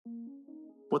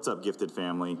What's up, gifted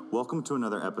family? Welcome to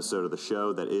another episode of the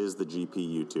show that is the GP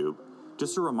YouTube.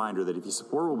 Just a reminder that if you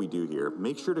support what we do here,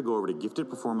 make sure to go over to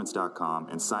giftedperformance.com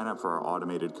and sign up for our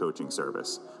automated coaching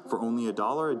service. For only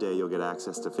 $1 a day, you'll get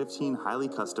access to 15 highly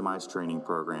customized training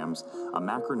programs, a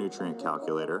macronutrient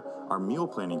calculator, our meal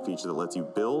planning feature that lets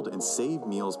you build and save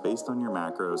meals based on your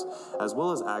macros, as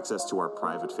well as access to our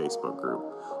private Facebook group.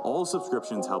 All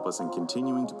subscriptions help us in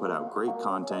continuing to put out great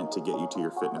content to get you to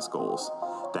your fitness goals.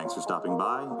 Thanks for stopping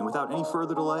by, and without any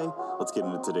further delay, let's get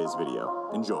into today's video.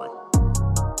 Enjoy.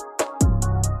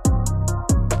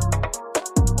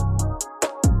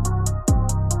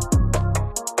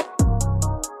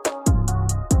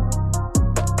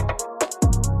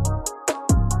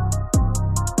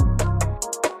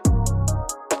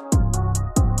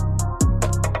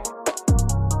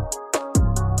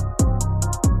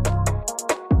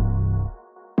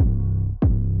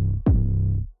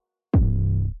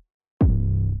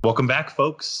 Welcome back,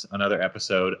 folks. Another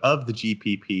episode of the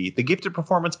GPP, the Gifted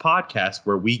Performance Podcast,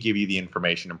 where we give you the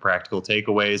information and practical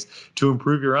takeaways to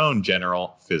improve your own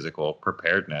general physical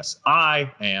preparedness. I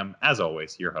am, as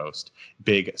always, your host,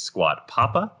 Big Squat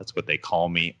Papa. That's what they call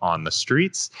me on the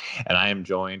streets. And I am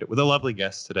joined with a lovely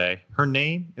guest today. Her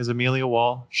name is Amelia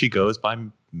Wall. She goes by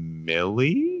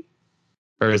Millie?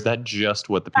 Or is that just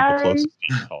what the people closest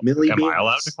to you call me? Am I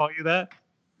allowed to call you that?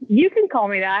 You can call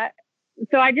me that.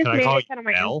 So I just made it kind of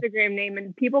my Mel? Instagram name,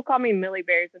 and people call me Millie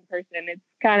Bears in person. It's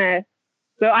kind of,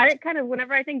 so I kind of,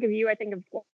 whenever I think of you, I think of,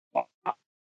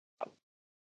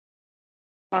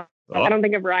 I don't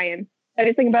think of Ryan. I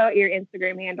just think about your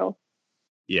Instagram handle.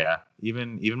 Yeah,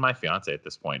 even my fiance at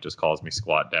this point just calls me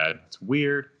Squat Dad. It's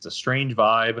weird. It's a strange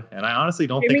vibe, and I honestly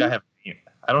don't think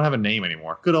I don't have a name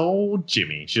anymore. Good old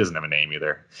Jimmy. She doesn't have a name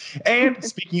either. And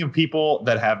speaking of people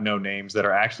that have no names that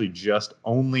are actually just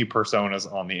only personas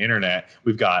on the internet,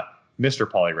 we've got Mr.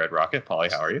 Polly Red Rocket. Polly,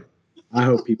 how are you? I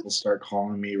hope people start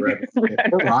calling me Red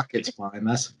Rocket. Or Rocket's fine.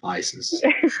 That suffices.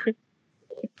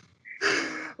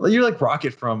 Well, you're like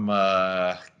Rocket from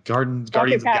Guardians of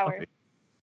the Galaxy.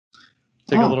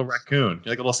 It's like a little raccoon.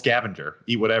 You're like a little scavenger.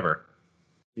 Eat whatever.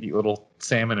 Eat little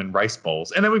salmon and rice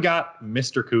bowls. And then we've got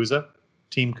Mr. Kuza.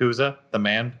 Team Kuza, the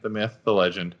man, the myth, the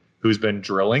legend, who's been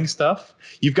drilling stuff.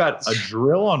 You've got a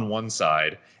drill on one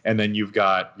side, and then you've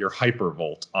got your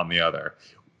hypervolt on the other.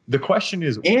 The question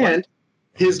is, and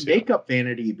his makeup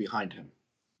vanity behind him.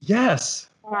 Yes.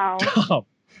 Wow.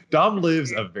 Dom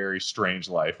lives a very strange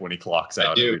life when he clocks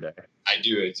out every day. I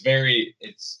do.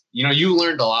 You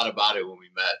learned a lot about it when we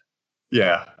met.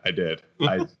 Yeah, I did.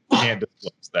 I can't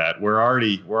disclose that. We're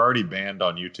already banned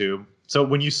on YouTube. So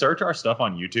when you search our stuff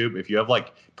on YouTube, if you have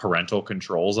like parental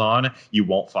controls on, you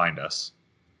won't find us.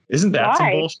 Isn't that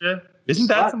some bullshit? Isn't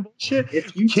that some bullshit?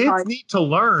 Kids need to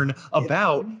learn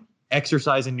about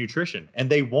exercise and nutrition, and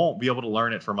they won't be able to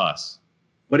learn it from us.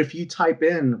 But if you type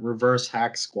in reverse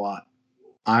hack squat,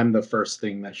 I'm the first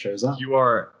thing that shows up.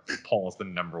 Paul's the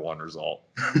number one result.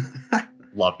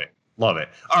 Love it. Love it.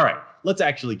 All right, let's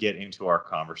actually get into our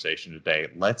conversation today.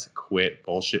 Let's quit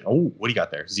bullshit. Oh, what do you got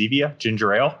there? Zevia,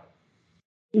 ginger ale?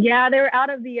 Yeah, they were out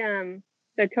of the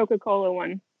Coca-Cola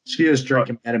one. She is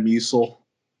drinking Metamucil.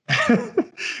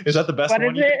 Is that the best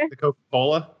one? The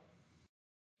Coca-Cola?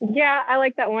 Yeah, I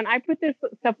like that one. I put this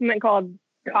supplement called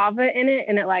Kava in it,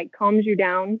 and it like calms you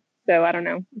down. So I don't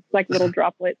know. It's like little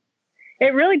droplets.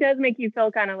 It really does make you feel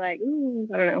kind of like, ooh,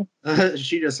 I don't know.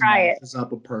 She just messes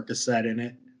up a Percocet in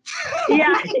it.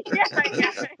 Yeah.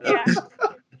 Yeah.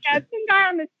 Some guy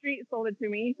on the street sold it to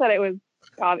me. He said it was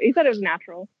Kava. He said it was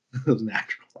natural. It was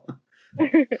natural.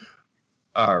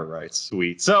 All right,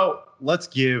 sweet. So let's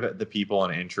give the people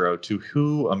an intro to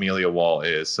who Amelia Wall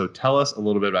is. So tell us a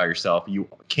little bit about yourself. You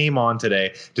came on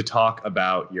today to talk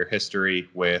about your history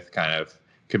with kind of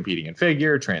competing in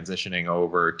figure, transitioning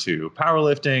over to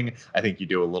powerlifting. I think you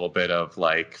do a little bit of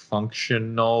like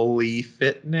functionally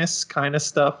fitness kind of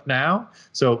stuff now.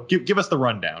 So give us the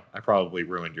rundown. I probably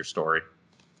ruined your story.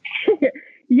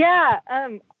 Yeah.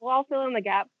 Well, I'll fill in the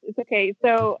gaps. It's okay.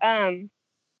 So,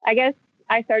 I guess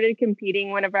I started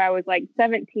competing whenever I was like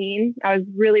 17. I was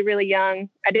really, really young.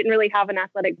 I didn't really have an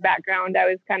athletic background. I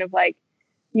was kind of like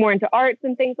more into arts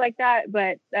and things like that.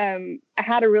 But, I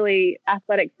had a really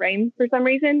athletic frame for some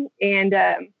reason. And,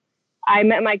 I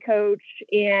met my coach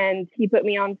and he put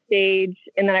me on stage,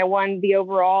 and then I won the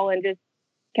overall and just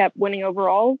kept winning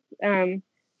overalls.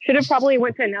 Should have probably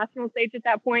went to a national stage at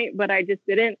that point, but I just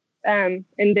didn't. And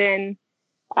then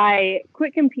I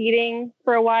quit competing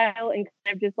for a while and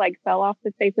kind of just like fell off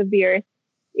the face of the earth.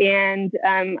 And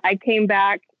I came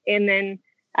back and then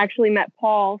actually met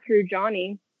Paul through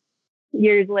Johnny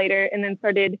years later, and then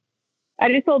I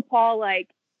just told Paul, like,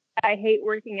 I hate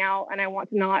working out and I want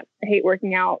to not hate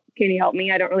working out. Can you help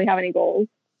me? I don't really have any goals.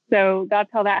 So that's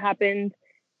how that happened.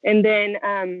 And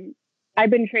then I've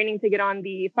been training to get on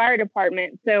the fire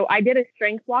department. So I did a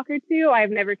strength block or two. I've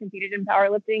never competed in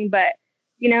powerlifting, but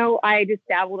I just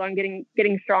dabbled on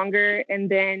getting stronger. And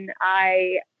then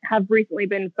I have recently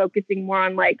been focusing more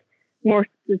on like more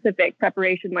specific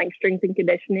preparation, like strength and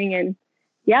conditioning. And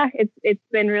yeah, it's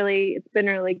been really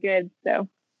good. So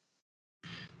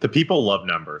The people love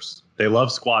numbers. They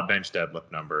love squat, bench,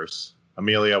 deadlift numbers.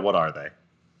 Amelia, what are they?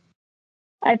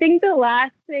 I think the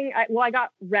last thing, I got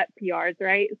rep PRs,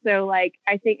 right? So like,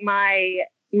 I think my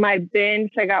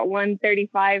bench, I got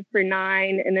 135 for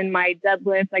 9. And then my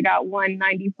deadlift, I got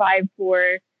 195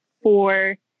 for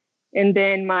 4. And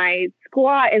then my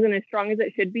squat isn't as strong as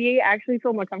it should be. I actually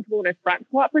feel more comfortable in a front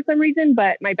squat for some reason,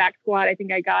 but my back squat, I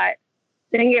think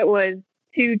it was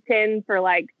 210 for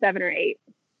like 7 or 8,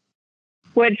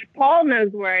 which Paul knows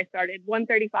where I started.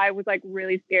 135 was like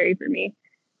really scary for me.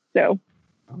 So.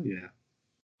 Oh yeah.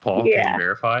 Paul, Yeah. can you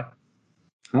verify?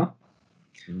 Huh?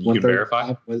 You can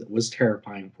verify? Was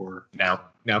terrifying for her.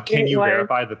 Now, can you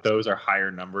verify that those are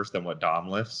higher numbers than what Dom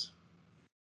lifts?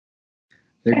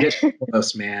 They're getting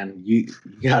close, man. You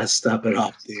gotta step it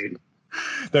up, dude.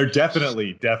 They're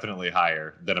definitely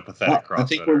higher than a pathetic CrossFitter. I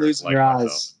think we're losing like your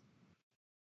myself. eyes.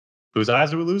 Whose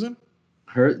eyes are we losing?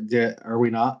 Are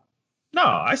we not? No,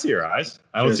 I see her eyes.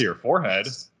 I don't see her forehead.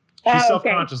 She's okay.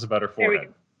 self-conscious about her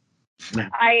forehead.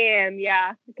 I am,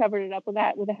 yeah. I covered it up with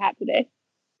a hat today.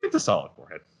 It's a solid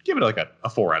forehead. Give it like a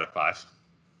 4 out of 5.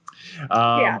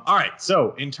 Yeah. All right.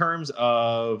 So in terms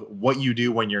of what you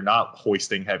do when you're not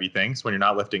hoisting heavy things, when you're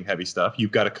not lifting heavy stuff,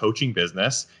 you've got a coaching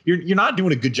business. You're not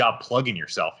doing a good job plugging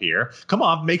yourself here. Come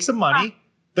on, make some money.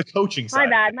 The coaching side.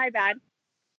 My bad.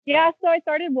 Yeah, so I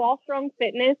started Wall Strong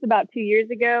Fitness about 2 years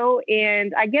ago,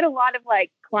 and I get a lot of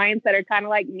like clients that are kind of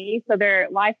like me. So they're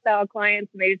lifestyle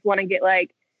clients and they just want to get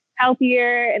like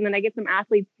healthier. And then I get some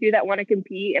athletes too that want to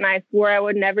compete. And I swore I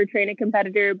would never train a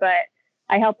competitor, but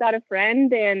I helped out a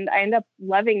friend and I ended up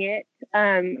loving it.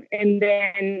 And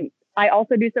then I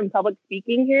also do some public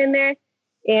speaking here and there.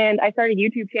 And I started a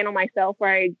YouTube channel myself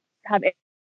where I have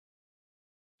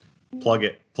Plug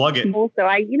it. So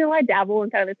I dabble in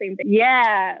kind of the same thing.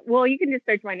 Yeah. Well, you can just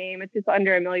search my name. It's just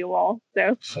under Amelia Wall.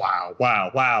 So.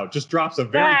 Wow. Just drops a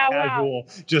very casual. Wow.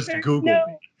 Just There's Google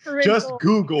me. Just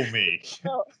Google me.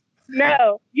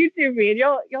 No, YouTube me.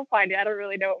 You'll find it. I don't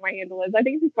really know what my handle is. I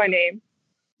think it's just my name.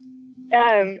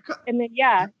 And then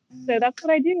so that's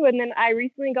what I do. And then I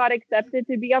recently got accepted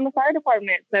to be on the fire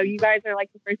department. So you guys are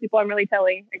like the first people I'm really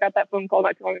telling. I got that phone call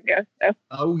not too long ago. So.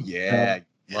 Oh yeah.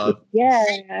 Love.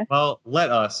 Yeah. Well, let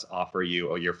us offer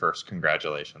you your first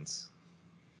congratulations.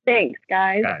 Thanks,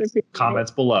 guys.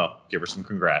 Comments below. Give her some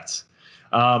congrats.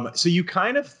 So you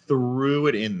kind of threw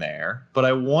it in there, but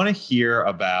I want to hear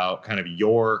about kind of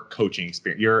your coaching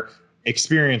experience, your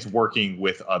experience working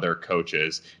with other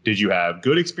coaches. Did you have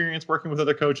good experience working with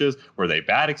other coaches? Were they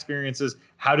bad experiences?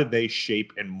 How did they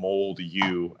shape and mold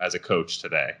you as a coach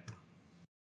today?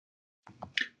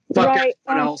 Fuck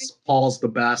everyone else. Paul's the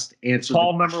best.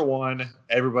 Paul number 1.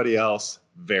 Everybody else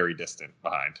very distant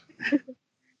behind.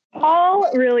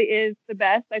 Paul really is the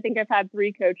best. I think I've had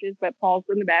 3 coaches, but Paul's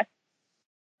been the best.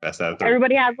 Best out of 3.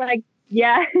 Everybody has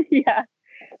yeah.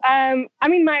 I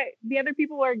mean, the other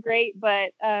people were great, but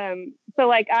so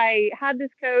like I had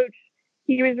this coach.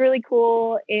 He was really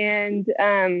cool, and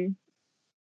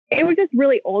it was just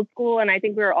really old school. And I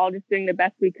think we were all just doing the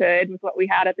best we could with what we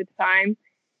had at the time.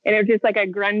 And it was just like a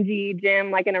grungy gym,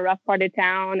 like in a rough part of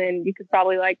town. And you could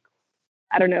probably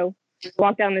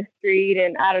walk down the street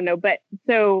and I don't know. But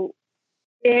so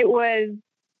it was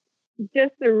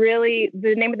just the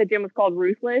name of the gym was called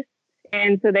Ruthless.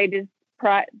 And so they just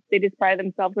pride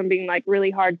themselves on being like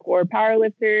really hardcore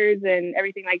powerlifters and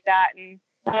everything like that.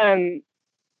 And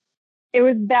it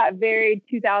was that very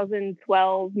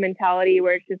 2012 mentality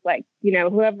where it's just like,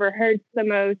 whoever hurts the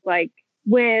most, like,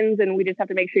 wins, and we just have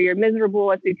to make sure you're miserable.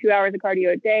 Let's do 2 hours of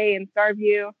cardio a day and starve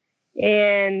you.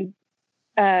 And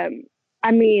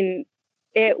I mean,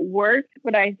 it worked,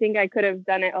 but I think I could have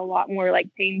done it a lot more like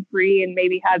pain-free and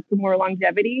maybe had some more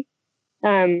longevity.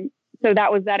 So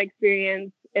that was that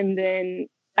experience. And then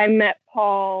I met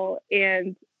Paul,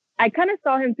 and I kind of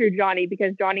saw him through Johnny,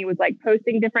 because Johnny was like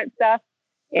posting different stuff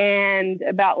and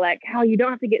about like how you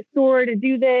don't have to get sore to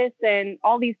do this and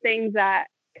all these things that,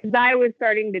 because I was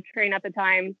starting to train at the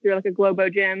time through like a Globo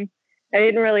gym. I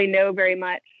didn't really know very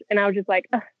much. And I was just like,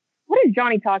 what is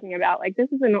Johnny talking about? Like, this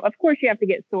isn't, of course you have to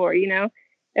get sore, And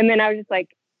then I was just like,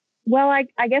 well,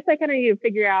 I guess I kind of need to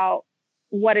figure out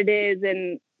what it is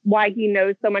and why he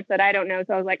knows so much that I don't know.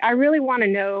 So I was like, I really want to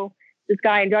know this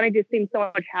guy, and Johnny just seems so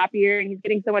much happier and he's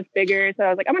getting so much bigger. So I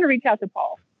was like, I'm going to reach out to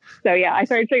Paul. So yeah, I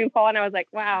started training Paul and I was like,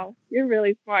 wow, you're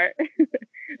really smart.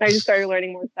 I just started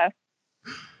learning more stuff.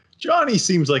 Johnny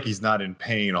seems like he's not in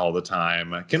pain all the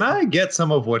time. Can I get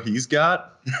some of what he's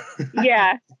got?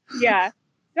 Yeah.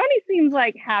 Johnny seems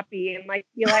like happy and like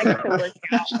he likes to work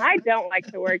out. And I don't like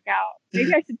to work out.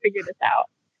 Maybe I should figure this out.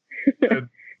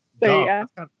 So yeah.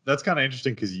 That's kind of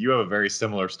interesting because you have a very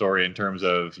similar story in terms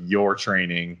of your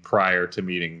training prior to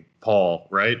meeting Paul,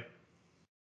 right?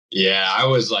 Yeah, I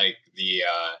was like the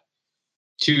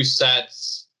 2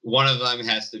 sets. One of them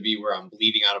has to be where I'm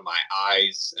bleeding out of my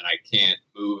eyes and I can't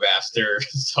move after.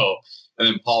 So, and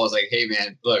then Paul was like, hey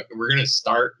man, look, we're going to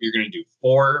start. You're going to do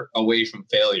 4 away from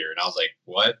failure. And I was like,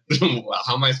 what?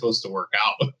 How am I supposed to work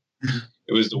out?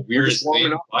 It was the weirdest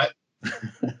thing. But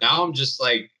now I'm just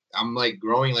like, I'm like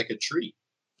growing like a tree.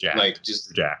 Jacked. Like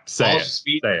just jacked. Say it.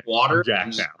 Speed, Say it. water.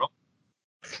 I'm jacked now.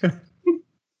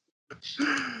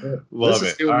 Love this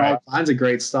is it. doing all all kinds of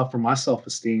great stuff for my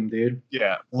self-esteem, dude.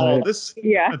 Yeah, Paul.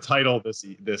 Yeah. The title. This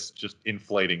just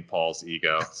inflating Paul's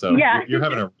ego. So Yeah. you're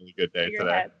having a really good day Your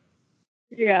today. head.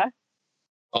 Yeah.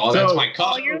 Oh, So- that's my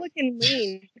Paul, cup. you're looking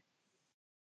lean.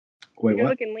 Wait, You're what?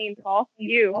 looking lean, Paul.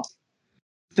 You.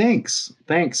 Thanks.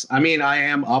 I mean, I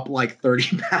am up like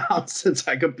 30 pounds since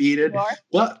I competed. You are?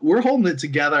 But we're holding it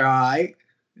together, all right.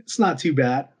 It's not too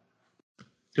bad.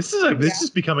 This is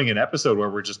becoming an episode where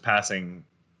we're just passing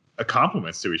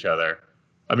compliments to each other.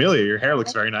 Amelia, your hair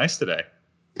looks very nice today.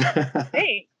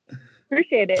 Hey,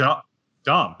 appreciate it.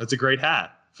 Dom, that's a great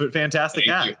hat. Fantastic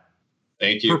Thank hat. you.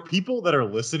 Thank For you. people that are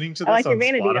listening to I this like your on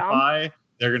vanity, Spotify,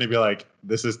 they're going to be like,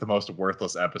 this is the most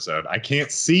worthless episode. I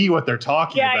can't see what they're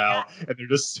talking about, and they're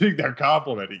just sitting there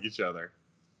complimenting each other.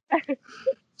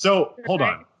 So, hold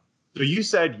on. So you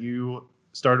said you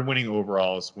started winning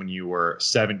overalls when you were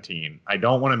 17. I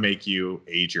don't want to make you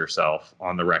age yourself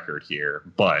on the record here,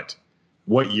 but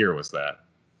what year was that?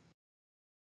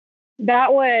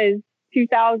 That was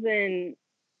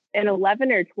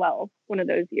 2011 or 12, one of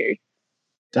those years.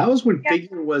 That was when Yeah.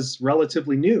 figure was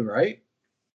relatively new, right?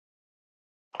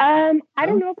 I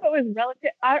don't know if it was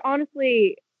relative.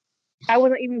 I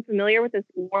wasn't even familiar with the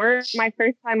sport. My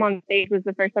first time on stage was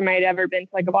the first time I had ever been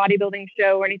to like a bodybuilding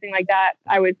show or anything like that.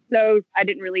 I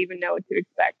didn't really even know what to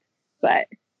expect. But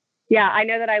yeah, I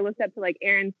know that I looked up to like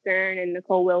Aaron Stern and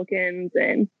Nicole Wilkins,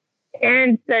 and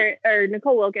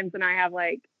Nicole Wilkins and I have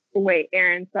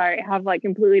have like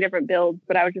completely different builds,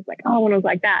 but I was just like, oh, one was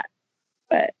like that.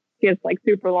 But she has like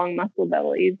super long muscle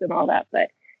bellies and all that. But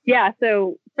yeah,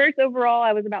 so first overall,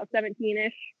 I was about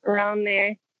 17-ish, around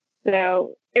there.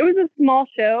 So it was a small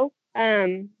show.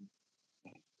 It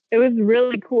was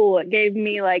really cool. It gave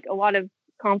me like a lot of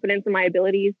confidence in my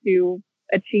abilities to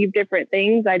achieve different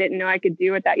things I didn't know I could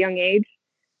do at that young age.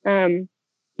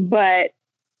 But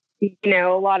you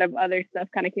know, a lot of other stuff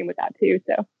kind of came with that too.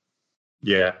 So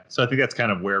yeah, so I think that's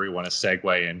kind of where we want to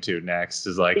segue into next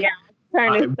is like,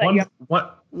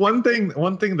 one thing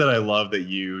that I love that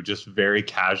you just very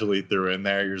casually threw in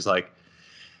there. You're just like,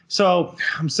 so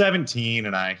I'm 17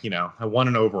 and I won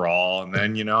an overall, and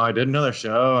then, I did another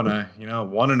show and I,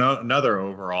 won another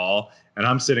overall, and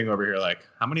I'm sitting over here like,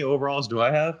 how many overalls do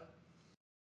I have?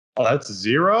 Oh, that's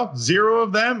zero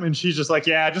of them. And she's just like,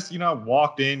 yeah, just,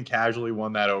 walked in casually,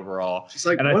 won that overall. She's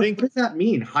like, and what, I think, what does that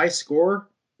mean? High score?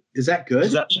 Is that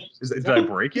good? Did I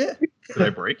break it? Did I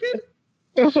break it?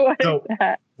 What So is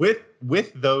that?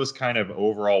 with those kind of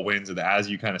overall wins, and as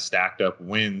you kind of stacked up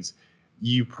wins,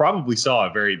 you probably saw a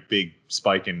very big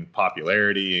spike in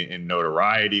popularity and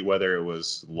notoriety, whether it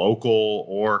was local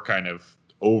or kind of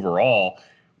overall.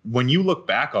 When you look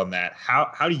back on that,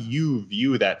 how do you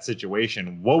view that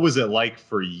situation? What was it like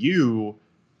for you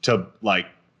to like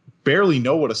barely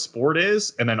know what a sport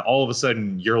is, and then all of a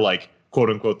sudden you're like, quote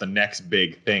unquote, the next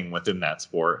big thing within that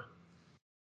sport?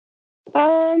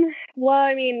 Well,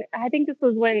 I mean, I think this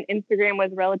was when Instagram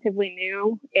was relatively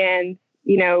new, and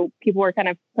people were kind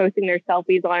of posting their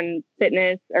selfies on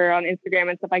fitness or on Instagram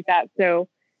and stuff like that. So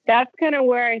that's kind of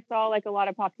where I saw like a lot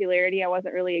of popularity I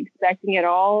wasn't really expecting at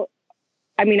all.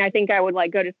 I mean, I think I would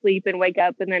like go to sleep and wake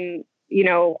up, and then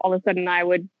all of a sudden I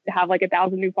would have like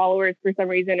 1,000 new followers for some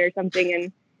reason or something,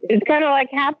 and it's kind of like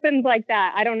happens like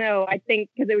that. I don't know. I think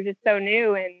because it was just so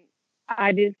new, and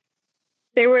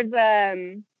there was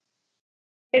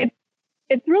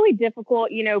it's really difficult,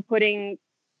 putting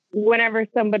whenever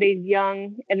somebody's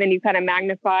young and then you kind of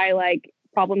magnify like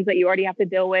problems that you already have to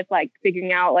deal with, like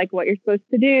figuring out like what you're supposed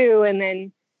to do. And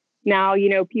then now,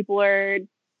 people are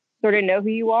sort of know who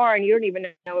you are and you don't even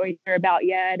know what you're about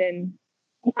yet. And,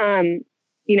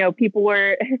 people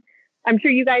were, I'm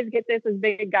sure you guys get this as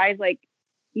big guys, like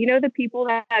the people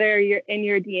that are in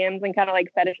your DMs and kind of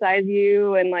like fetishize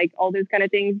you and like all those kind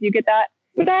of things. You get that.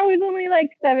 But I was only like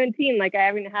 17. Like I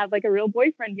haven't had like a real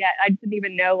boyfriend yet. I didn't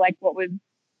even know like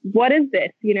what is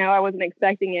this? I wasn't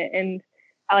expecting it. And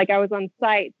I was on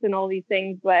sites and all these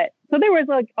things, but so there was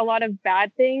like a lot of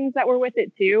bad things that were with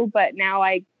it too. But now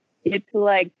I get to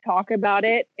like talk about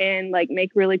it and like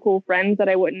make really cool friends that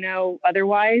I wouldn't know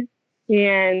otherwise.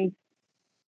 And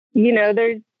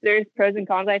there's pros and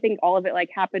cons. I think all of it like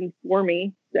happened for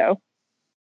me. So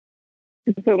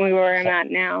just put me where I'm at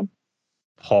now.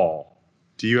 Paul,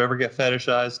 do you ever get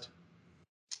fetishized?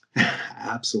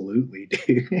 Absolutely,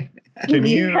 dude. Can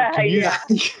you?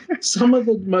 Some of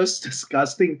the most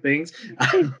disgusting things.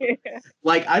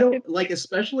 Like I don't like,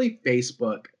 especially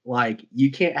Facebook. Like you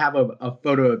can't have a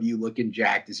photo of you looking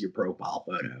jacked as your profile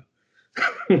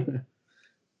photo.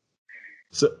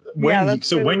 So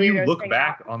when you look thing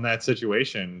back on that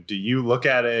situation, do you look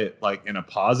at it like in a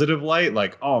positive light?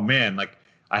 Like, oh man, like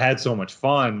I had so much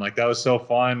fun. Like that was so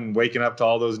fun waking up to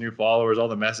all those new followers, all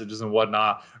the messages and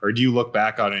whatnot. Or do you look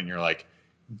back on it and you're like,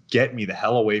 get me the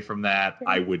hell away from that.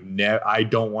 I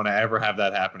don't want to ever have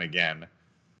that happen again.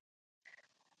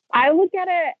 I look at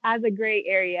it as a gray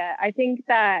area. I think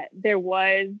that there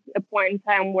was a point in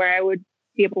time where I would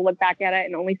be able to look back at it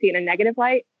and only see it in a negative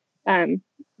light. Excuse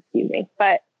me.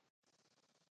 But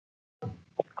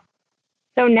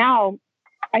so now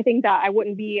I think that I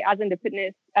wouldn't be as into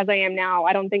fitness as I am now.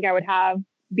 I don't think I would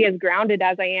be as grounded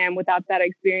as I am without that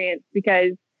experience,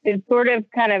 because it sort of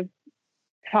kind of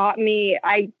taught me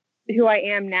who I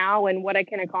am now and what I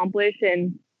can accomplish.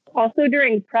 And also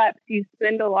during preps, you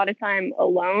spend a lot of time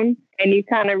alone and you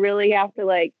kind of really have to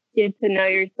like get to know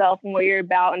yourself and what you're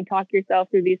about and talk yourself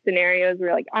through these scenarios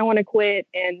where like, I want to quit.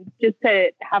 And just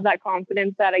to have that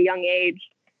confidence at a young age,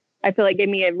 I feel like gave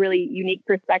me a really unique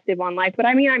perspective on life. But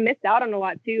I mean, I missed out on a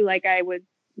lot too. Like I was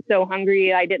so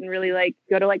hungry. I didn't really like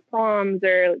go to like proms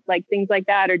or like things like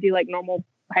that, or do like normal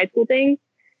high school things,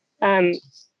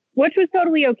 which was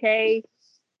totally okay.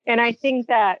 And I think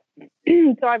that,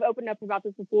 so I've opened up about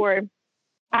this before.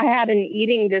 I had an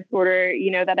eating disorder,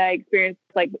 that I experienced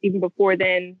like even before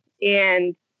then.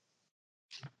 And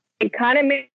it kind of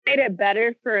made it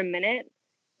better for a minute,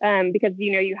 because,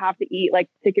 you have to eat like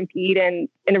to compete and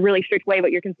in a really strict way,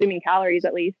 but you're consuming calories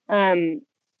at least.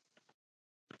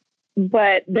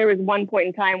 But there was one point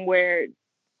in time where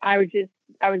I was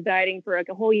dieting for like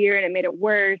a whole year and it made it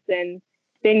worse. And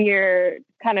then you're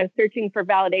kind of searching for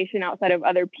validation outside of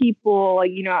other people,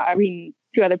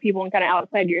 to other people and kind of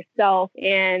outside yourself.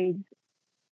 And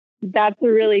that's a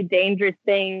really dangerous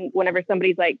thing whenever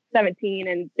somebody's like 17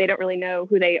 and they don't really know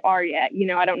who they are yet.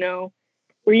 I don't know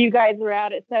where you guys were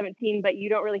at 17, but you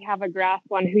don't really have a grasp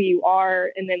on who you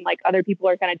are. And then like other people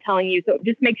are kind of telling you, so it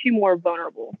just makes you more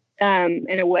vulnerable,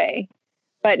 in a way.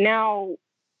 But now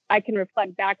I can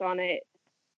reflect back on it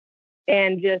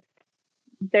and just,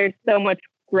 there's so much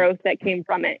growth that came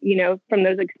from it, from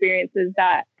those experiences,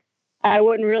 that I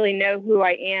wouldn't really know who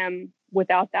I am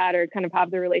without that, or kind of have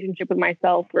the relationship with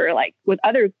myself or like with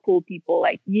other cool people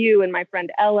like you and my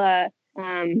friend Ella.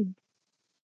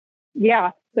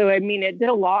 Yeah. So, I mean, it did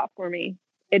a lot for me.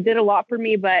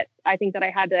 But I think that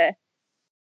I had to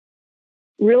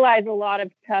realize a lot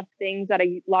of tough things that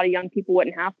a lot of young people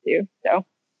wouldn't have to. So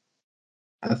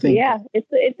I think, yeah,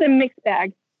 it's a mixed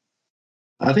bag.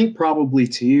 I think probably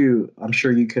too, I'm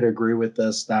sure you could agree with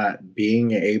us that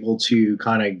being able to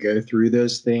kind of go through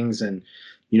those things and,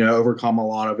 overcome a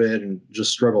lot of it and just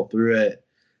struggle through it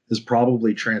is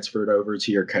probably transferred over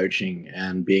to your coaching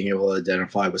and being able to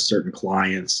identify with certain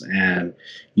clients and,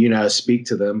 speak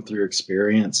to them through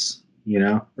experience,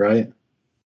 right?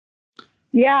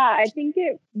 Yeah, I think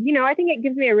it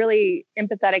gives me a really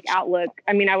empathetic outlook.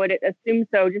 I mean, I would assume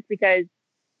so, just because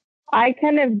I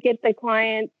kind of get the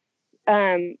clients.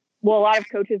 A lot of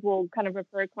coaches will kind of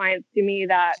refer clients to me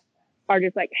that are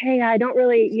just like, hey, I don't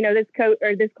really, this coach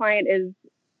or this client is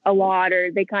a lot,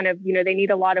 or they kind of, they need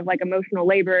a lot of like emotional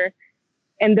labor.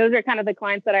 And those are kind of the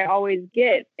clients that I always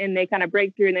get, and they kind of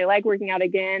break through and they like working out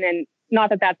again. And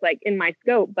not that that's like in my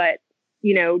scope, but,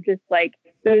 just like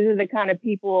those are the kind of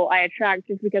people I attract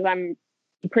just because I'm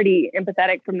pretty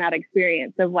empathetic from that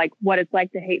experience of like what it's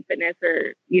like to hate fitness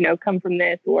or, come from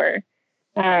this, or,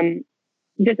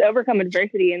 just overcome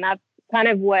adversity. And that's kind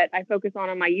of what I focus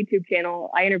on my YouTube channel.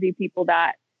 I interview people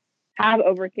that have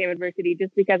overcame adversity,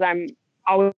 just because I'm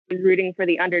always rooting for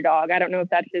the underdog. I don't know if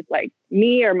that's just like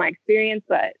me or my experience,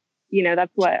 but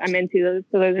that's what I'm into.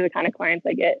 So those are the kind of clients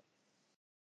I get,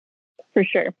 for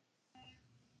sure.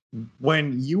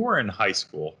 When you were in high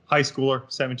schooler,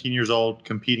 17 years old,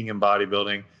 competing in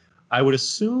bodybuilding, I would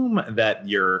assume that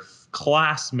your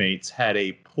classmates had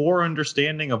a poor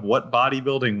understanding of what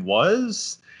bodybuilding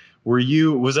was.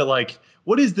 Was it like,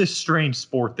 what is this strange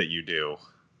sport that you do?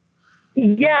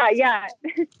 Yeah.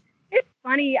 It's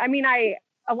funny. I mean, a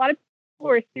lot of people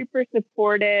were super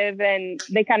supportive and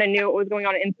they kind of knew what was going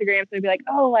on Instagram. So they'd be like,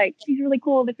 oh, like, she's really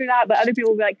cool, this or that. But other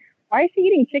people would be like, why is she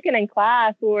eating chicken in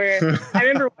class? Or I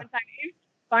remember one time, it was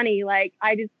funny. Like,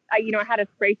 I had a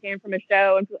spray tan from a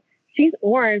show and she's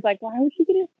orange. Like, why would she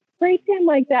get a spray tan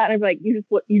like that? And I'd be like,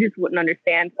 you just wouldn't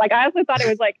understand. Like, I also thought it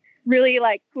was like really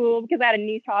like cool because I had a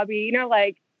niche hobby,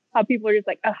 like how people are just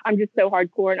like, oh, I'm just so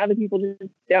hardcore, and other people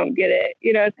just don't get it.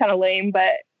 It's kind of lame,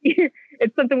 but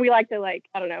it's something we like to, like,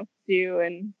 I don't know, do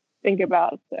and think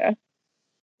about. So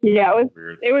yeah,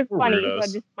 it was funny. So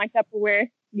just my Tupperware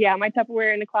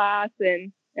in the class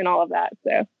and all of that.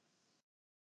 So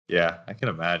yeah, I can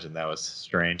imagine that was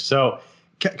strange. So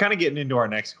kind of getting into our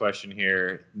next question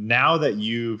here. Now that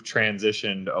you've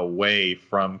transitioned away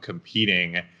from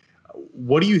competing,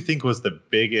 what do you think was the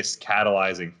biggest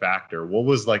catalyzing factor? What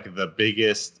was like the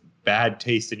biggest bad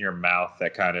taste in your mouth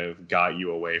that kind of got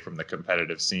you away from the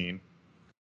competitive scene?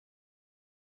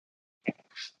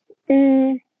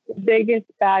 Biggest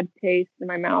bad taste in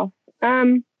my mouth.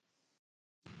 I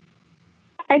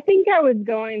think I was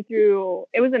going through,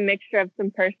 it was a mixture of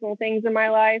some personal things in my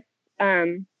life.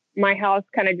 My house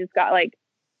kind of just got like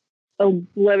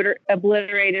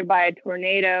obliterated by a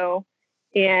tornado.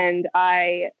 And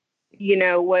I,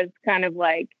 was kind of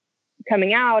like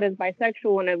coming out as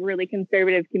bisexual in a really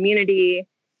conservative community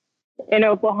in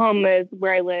Oklahoma is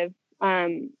where I live.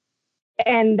 And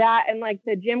like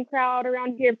the gym crowd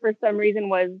around here for some reason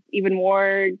was even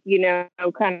more,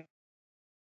 kind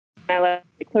of like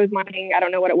closed-minded. I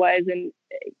don't know what it was. And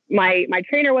my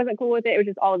trainer wasn't cool with it. It was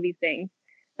just all of these things.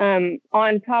 On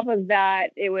top of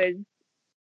that,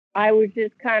 I was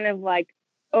just kind of like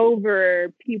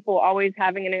over people always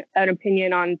having an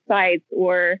opinion on sites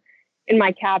or in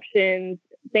my captions,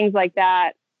 things like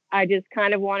that. I just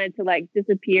kind of wanted to like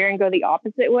disappear and go the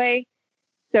opposite way.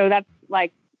 So that's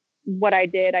like what I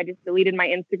did. I just deleted my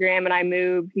Instagram and I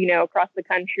moved, across the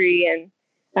country,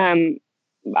 and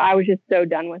I was just so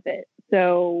done with it.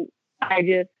 So I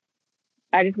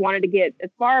just wanted to get as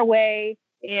far away,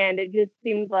 and it just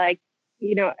seemed like,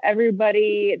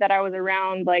 everybody that I was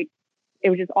around, like, it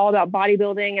was just all about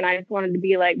bodybuilding, and I just wanted to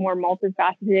be like more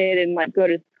multifaceted and like go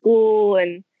to school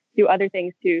and do other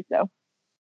things too. So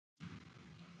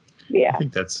yeah, I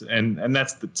think that's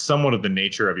somewhat of the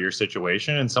nature of your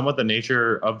situation and somewhat the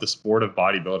nature of the sport of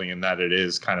bodybuilding, in that it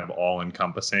is kind of all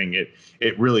encompassing.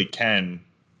 It really can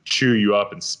chew you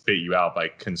up and spit you out by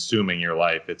consuming your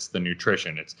life. It's the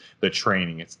nutrition, it's the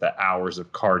training, it's the hours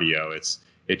of cardio, it's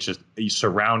just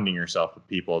surrounding yourself with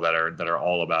people that are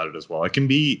all about it as well. It can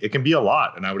be a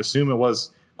lot, and I would assume it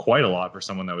was quite a lot for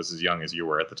someone that was as young as you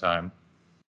were at the time.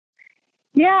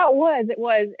 Yeah, it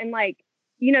was, and like,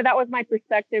 that was my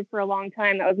perspective for a long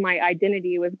time. That was my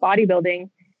identity, was bodybuilding,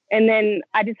 and then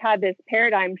I just had this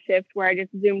paradigm shift where I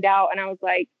just zoomed out and I was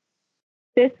like,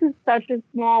 this is such a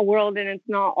small world and it's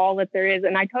not all that there is.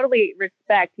 And I totally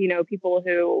respect, people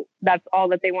who that's all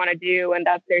that they want to do and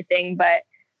that's their thing. But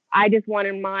I just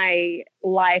wanted my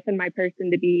life and my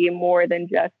person to be more than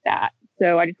just that.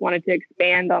 So I just wanted to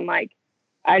expand on like,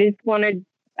 I want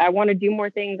to do more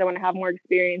things. I want to have more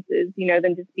experiences,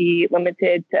 than just be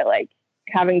limited to like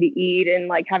having to eat and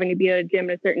like having to be at a gym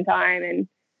at a certain time. And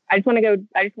I just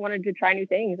wanted to try new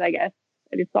things, I guess.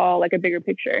 I just saw like a bigger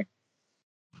picture.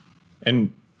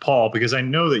 And Paul, because I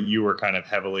know that you were kind of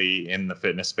heavily in the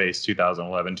fitness space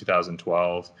 2011,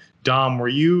 2012. Dom, were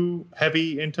you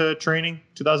heavy into training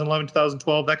 2011,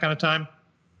 2012, that kind of time?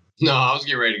 No, I was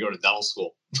getting ready to go to dental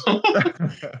school.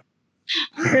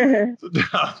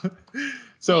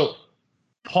 So,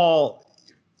 Paul,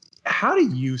 how do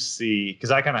you see,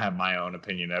 because I kind of have my own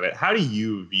opinion of it, how do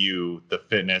you view the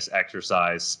fitness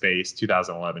exercise space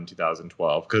 2011,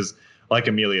 2012? Because like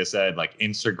Amelia said, like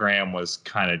Instagram was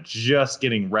kind of just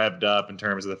getting revved up in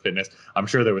terms of the fitness. I'm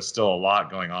sure there was still a lot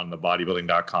going on in the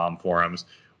bodybuilding.com forums.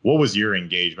 What was your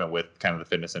engagement with kind of the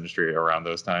fitness industry around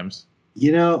those times?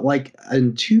 Like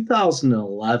in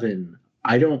 2011,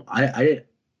 I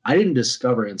didn't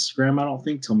discover Instagram, I don't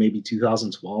think, till maybe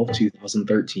 2012,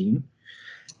 2013.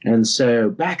 And so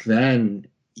back then,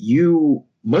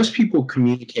 most people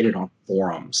communicated on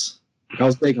forums. I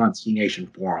was big on T Nation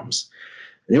forums.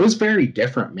 And it was very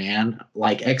different, man.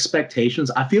 Like expectations.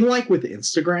 I feel like with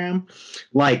Instagram,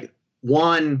 like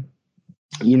one,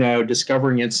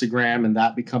 discovering Instagram and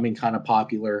that becoming kind of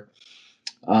popular.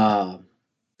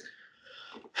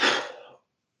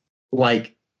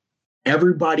 Like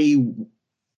everybody,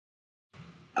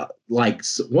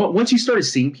 once you started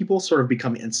seeing people sort of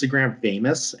become Instagram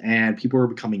famous and people were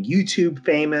becoming YouTube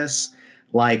famous,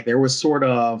 like there was sort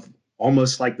of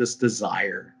almost like this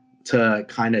desire to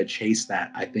kind of chase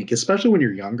that, I think, especially when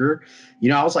you're younger.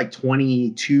 I was like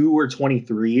 22 or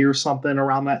 23 or something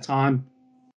around that time.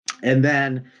 And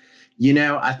then,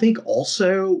 I think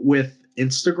also with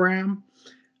Instagram,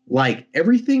 like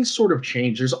everything sort of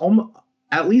changed. There's almost,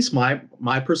 at least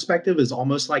my perspective is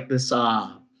almost like this,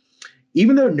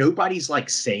 even though nobody's like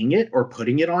saying it or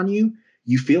putting it on you,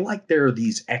 you feel like there are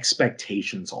these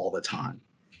expectations all the time,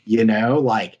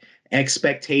 like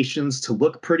expectations to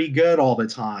look pretty good all the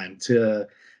time, to,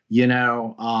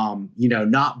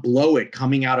 not blow it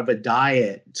coming out of a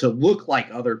diet, to look like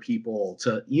other people,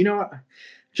 to,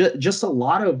 just a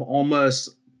lot of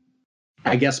almost,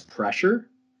 I guess, pressure.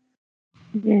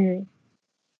 Mhm.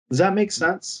 Does that make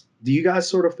sense? Do you guys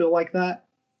sort of feel like that?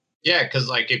 Yeah, because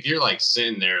like if you're like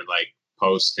sitting there like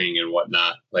posting and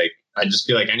whatnot, like I just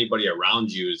feel like anybody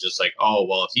around you is just like, oh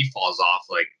well, if he falls off,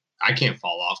 like I can't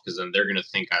fall off because then they're gonna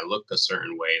think I look a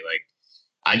certain way. Like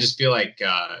I just feel like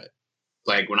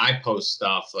when I post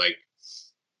stuff, like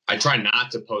I try not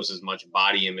to post as much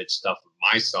body image stuff of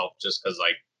myself just because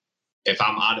like if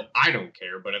I don't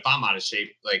care, but if I'm out of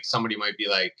shape, like somebody might be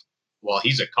like, well,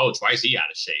 he's a coach. Why is he out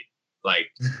of shape? Like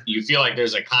you feel like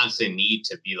there's a constant need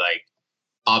to be like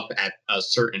up at a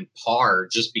certain par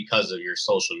just because of your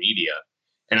social media.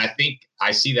 And I think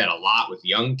I see that a lot with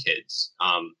young kids.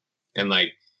 And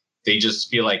like they just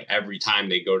feel like every time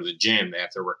they go to the gym, they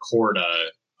have to record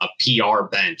a PR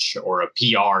bench or a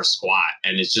PR squat.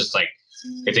 And it's just like,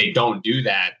 if they don't do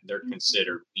that, they're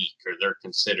considered weak or they're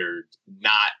considered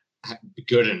not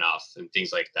good enough and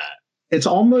things like that. It's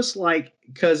almost like,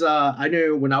 because I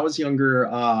know when I was younger,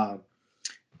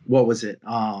 what was it?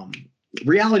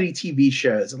 Reality TV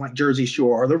shows and like Jersey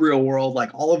Shore or The Real World,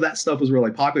 like all of that stuff was really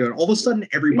popular. And all of a sudden,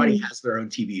 everybody has their own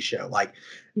TV show. Like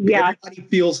everybody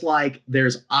feels like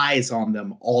there's eyes on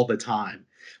them all the time.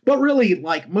 But really,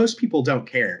 like most people don't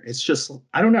care. It's just,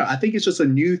 I don't know. I think it's just a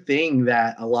new thing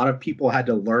that a lot of people had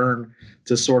to learn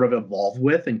to sort of evolve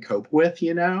with and cope with,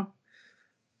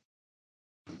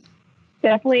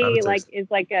 Definitely like is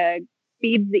like a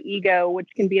feeds the ego, which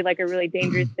can be like a really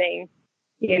dangerous thing,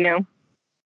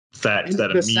 That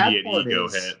immediate ego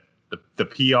hit, the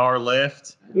PR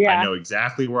lift. Yeah. I know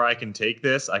exactly where I can take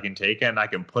this. I can take it and I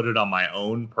can put it on my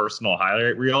own personal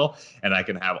highlight reel, and I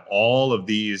can have all of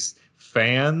these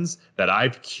fans that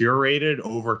I've curated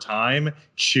over time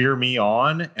cheer me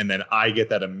on, and then I get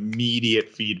that immediate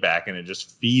feedback, and it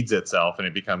just feeds itself, and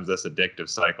it becomes this addictive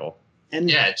cycle. And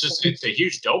yeah, it's a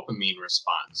huge dopamine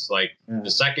response. Like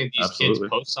the second these Absolutely. kids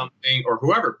post something, or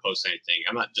whoever posts anything,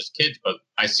 I'm not just kids, but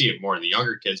I see it more in the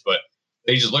younger kids, but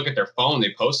they just look at their phone,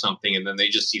 they post something, and then they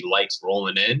just see likes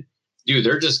rolling in. Dude,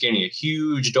 they're just getting a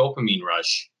huge dopamine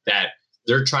rush that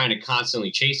they're trying to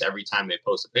constantly chase every time they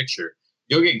post a picture.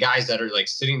 You'll get guys that are like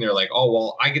sitting there like, oh,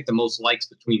 well, I get the most likes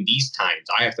between these times.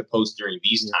 I have to post during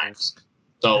these times.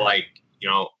 So like,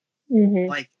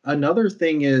 like another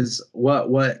thing is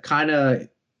what kind of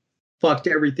fucked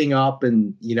everything up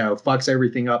and, fucks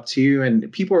everything up too. And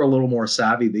people are a little more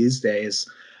savvy these days,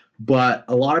 but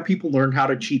a lot of people learned how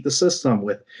to cheat the system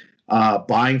with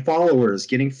buying followers,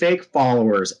 getting fake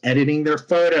followers, editing their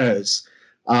photos.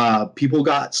 People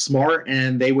got smart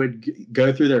and they would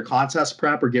go through their contest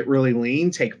prep or get really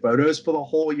lean, take photos for the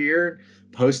whole year,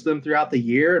 post them throughout the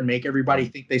year and make everybody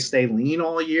think they stay lean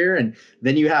all year. And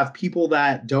then you have people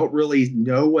that don't really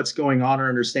know what's going on or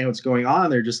understand what's going on.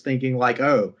 They're just thinking like,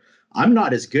 oh, I'm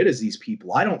not as good as these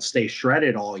people. I don't stay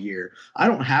shredded all year. I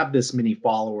don't have this many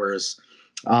followers.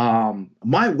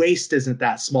 My waist isn't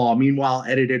that small. Meanwhile,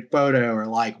 edited photo or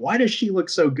like, why does she look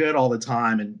so good all the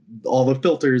time and all the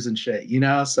filters and shit,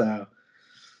 so.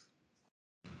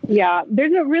 Yeah,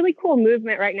 there's a really cool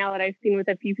movement right now that I've seen with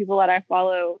a few people that I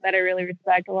follow that I really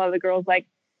respect. A lot of the girls, like,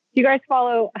 do you guys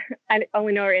follow? I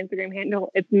only know her Instagram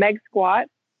handle. It's Meg Squat.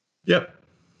 Yep.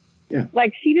 Yeah.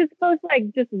 Like she just posts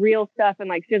like just real stuff and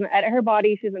like she doesn't edit her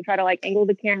body. She doesn't try to like angle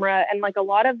the camera. And like a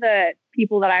lot of the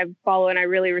people that I follow and I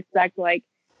really respect, like,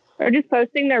 are just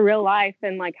posting their real life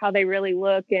and like how they really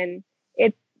look. And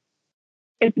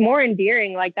it's more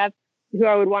endearing. Like that's who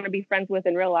I would want to be friends with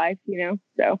in real life,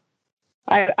 So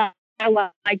I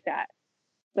like that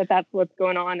that's what's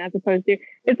going on, as opposed to,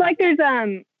 it's like there's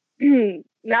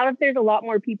now that there's a lot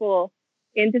more people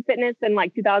into fitness than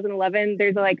like 2011,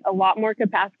 there's like a lot more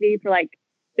capacity for like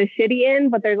the shitty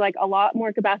end, but there's like a lot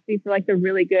more capacity for like the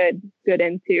really good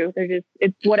end too. There's just,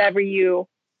 it's whatever you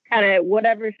kind of,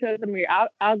 whatever shows them your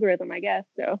algorithm, I guess.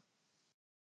 So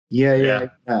Yeah.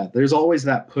 There's always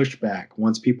that pushback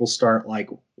once people start like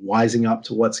wising up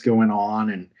to what's going on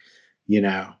and, you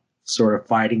know, sort of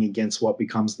fighting against what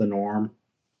becomes the norm.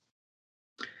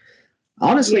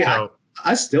 Honestly, Yeah.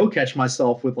 I still catch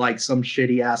myself with like some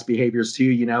shitty ass behaviors too.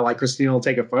 You know, like Christina will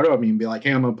take a photo of me and be like,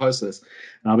 "Hey, I'm gonna post this,"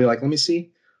 and I'll be like, "Let me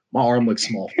see. My arm looks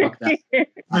small. Fuck that."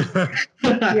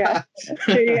 Yeah.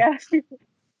 Yeah.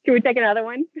 Can we take another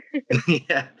one?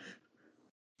 Yeah.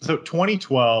 So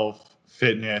 2012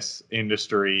 fitness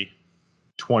industry,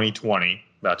 2020,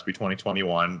 about to be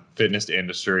 2021 fitness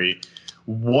industry.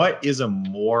 What is a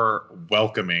more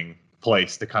welcoming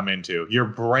place to come into? You're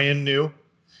brand new.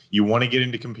 You want to get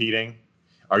into competing.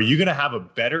 Are you going to have a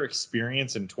better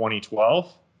experience in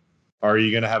 2012? Or are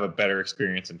you going to have a better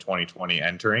experience in 2020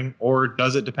 entering? Or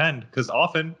does it depend? Because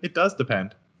often it does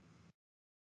depend.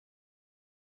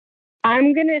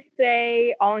 I'm gonna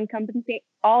say all encompassing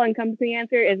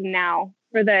answer is now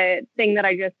for the thing that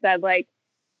I just said. Like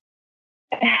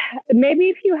maybe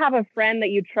if you have a friend that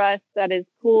you trust that is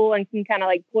cool and can kind of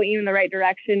like point you in the right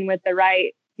direction with the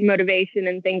right motivation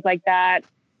and things like that.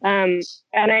 And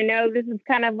I know this is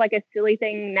kind of like a silly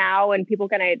thing now and people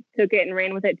kind of took it and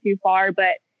ran with it too far,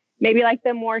 but maybe like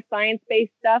the more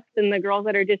science-based stuff than the girls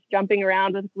that are just jumping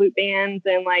around with glute bands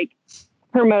and like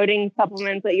promoting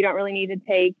supplements that you don't really need to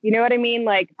take. You know what I mean?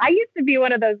 Like I used to be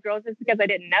one of those girls just because I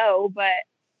didn't know, but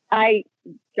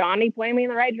Johnny pointed me in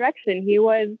the right direction. He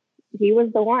was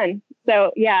the one.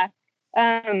 So yeah.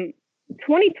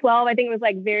 2012, I think it was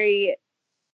like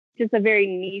just a very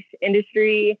niche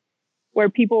industry where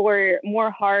people were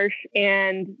more harsh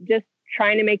and just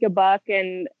trying to make a buck.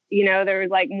 And, you know, there was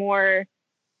like more,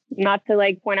 not to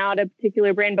like point out a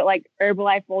particular brand, but like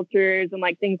Herbalife vultures and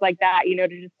like things like that, you know,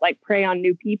 to just like prey on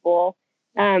new people.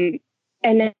 And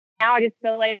then now I just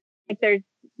feel like there's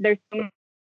so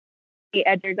many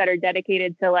editors that are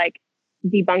dedicated to like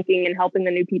debunking and helping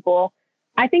the new people.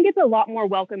 I think it's a lot more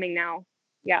welcoming now.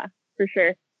 Yeah, for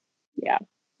sure. Yeah.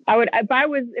 I would, if I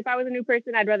was a new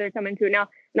person, I'd rather come into it now.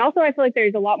 And also I feel like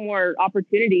there's a lot more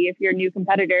opportunity if you're a new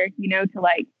competitor, you know, to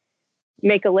like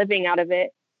make a living out of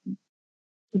it.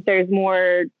 There's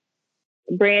more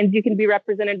brands you can be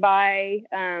represented by.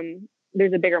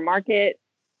 There's a bigger market.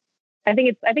 I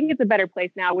think it's a better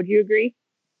place now. Would you agree?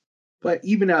 But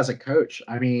even as a coach,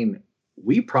 I mean,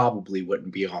 we probably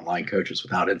wouldn't be online coaches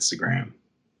without Instagram,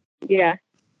 Yeah.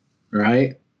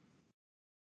 right?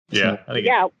 Yeah, So, I think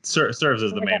Yeah. it serves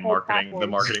as the Like main a whole marketing, the platform.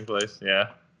 marketing place.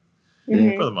 Yeah,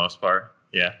 Mhm. for the most part.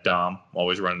 Yeah, Dom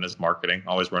always running his marketing,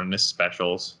 always running his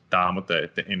specials. Dom with the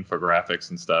infographics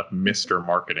and stuff. Mr.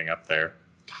 Marketing up there.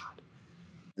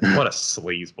 God, what a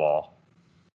sleazeball.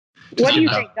 What do you Kidding,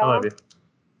 think, I love Dom? you. Do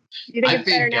you think I it's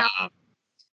better think now?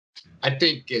 I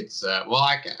think it's well,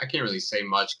 I can't really say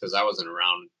much because I wasn't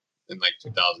around in like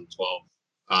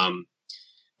 2012.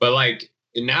 But like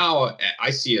now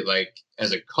I see it like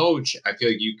as a coach, I feel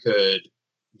like you could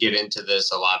get into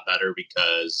this a lot better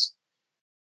because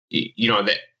you know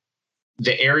that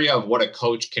the area of what a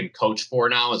coach can coach for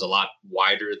now is a lot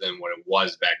wider than what it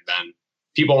was back then.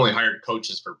 People only hired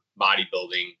coaches for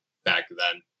bodybuilding back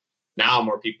then. Now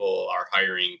more people are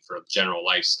hiring for general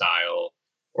lifestyle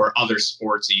or other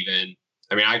sports even.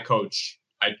 I mean, I coach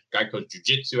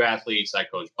jujitsu athletes, I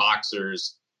coach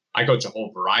boxers, I coach a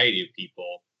whole variety of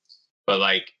people. But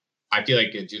like I feel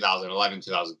like in 2011,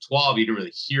 2012, you didn't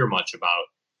really hear much about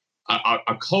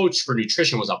a coach for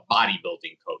nutrition was a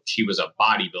bodybuilding coach. He was a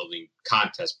bodybuilding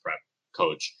contest prep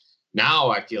coach. Now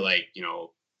I feel like, you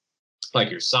know,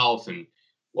 like yourself and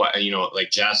what, you know, like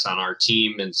Jess on our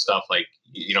team and stuff like,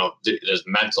 you know, there's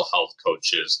mental health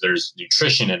coaches, there's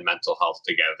nutrition and mental health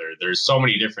together. There's so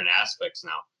many different aspects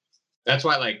now. That's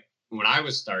why like when I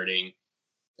was starting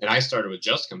and I started with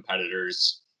just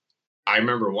competitors, I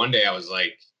remember one day I was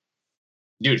like,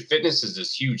 dude, fitness is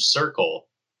this huge circle.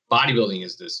 Bodybuilding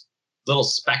is this little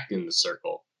speck in the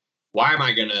circle. Why am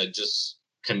I going to just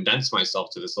condense myself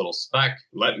to this little speck?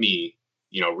 Let me,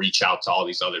 you know, reach out to all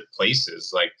these other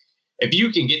places. Like if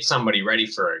you can get somebody ready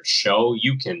for a show,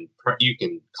 you can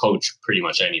coach pretty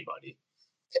much anybody.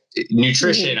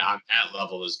 Nutrition Mhm. on that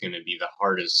level is going to be the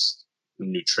hardest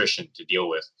nutrition to deal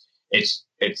with. It's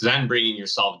then bringing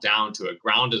yourself down to a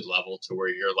grounded level to where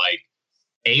you're like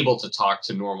able to talk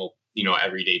to normal, you know,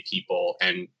 everyday people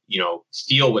and, you know,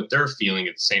 feel what they're feeling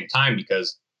at the same time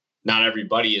because not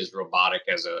everybody is robotic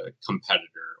as a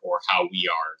competitor or how we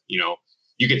are, you know.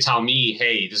 You could tell me,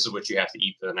 hey, this is what you have to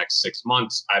eat for the next 6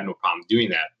 months. I have no problem doing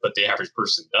that, but the average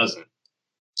person doesn't.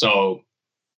 So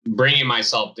bringing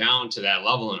myself down to that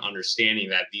level and understanding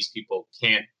that these people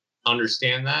can't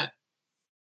understand that,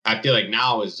 I feel like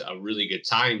now is a really good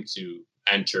time to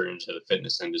enter into the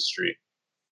fitness industry.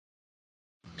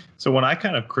 So when I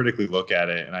kind of critically look at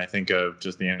it and I think of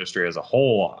just the industry as a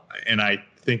whole, and I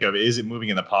think of, is it moving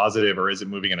in the positive or is it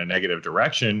moving in a negative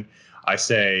direction? I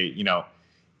say,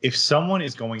 if someone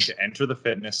is going to enter the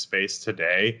fitness space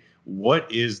today,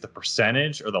 what is the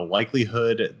percentage or the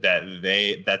likelihood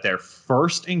that their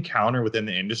first encounter within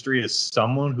the industry is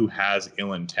someone who has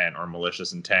ill intent or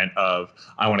malicious intent of,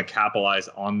 I want to capitalize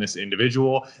on this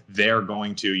individual. They're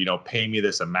going to, pay me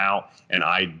this amount and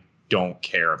I don't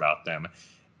care about them.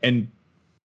 And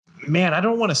man, I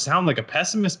don't want to sound like a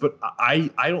pessimist, but I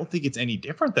don't think it's any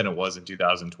different than it was in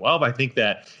 2012. I think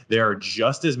that there are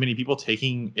just as many people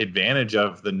taking advantage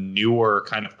of the newer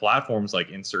kind of platforms like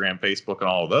Instagram, Facebook, and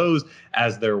all of those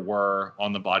as there were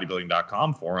on the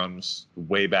bodybuilding.com forums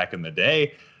way back in the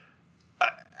day.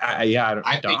 I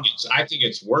think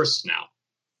it's worse now.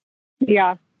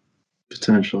 Yeah.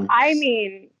 Potentially. I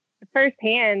mean,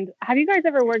 firsthand, have you guys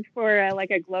ever worked for like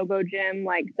a Globo gym,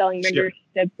 like selling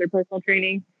memberships or personal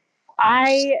training?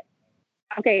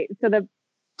 So the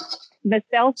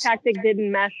sales tactic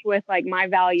didn't mesh with like my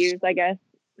values, I guess.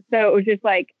 So it was just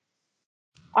like,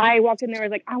 I walked in there, was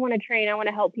like, I want to train, I want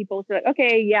to help people. So like,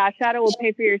 okay, yeah, Shadow will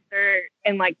pay for your cert.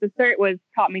 And like the cert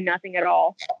taught me nothing at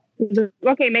all.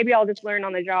 Okay, maybe I'll just learn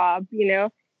on the job,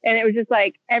 And it was just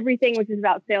like, everything was just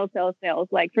about sales.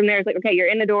 Like from there, it's like, okay, you're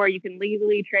in the door, you can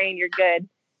legally train, you're good.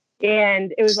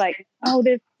 And it was like, oh,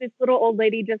 this little old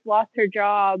lady just lost her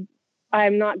job.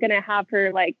 I'm not going to have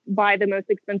her like buy the most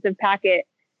expensive packet.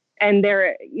 And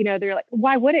they're like,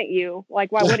 why wouldn't you?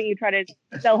 Like, why wouldn't you try to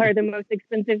sell her the most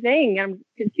expensive thing?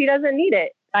 She doesn't need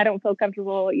it. I don't feel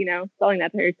comfortable, selling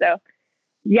that to her. So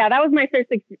yeah, that was my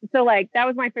first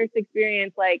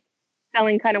experience, like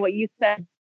selling kind of what you said,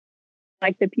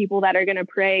 like the people that are going to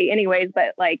pray anyways,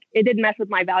 but like it didn't mesh with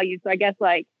my values. So I guess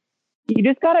like, you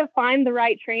just got to find the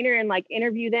right trainer and like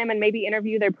interview them and maybe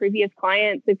interview their previous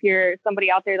clients if you're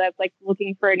somebody out there that's like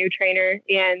looking for a new trainer,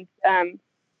 and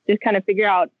just kind of figure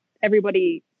out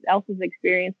everybody else's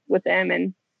experience with them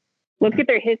and look at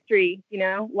their history,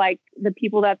 like the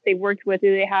people that they worked with,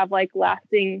 do they have like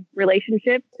lasting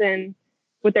relationships and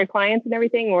with their clients and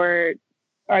everything, or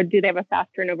do they have a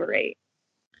fast turnover rate?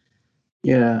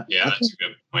 Yeah. Yeah, that's a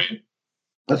good point.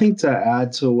 I think to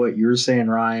add to what you're saying,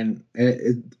 Ryan,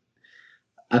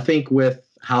 I think with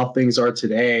how things are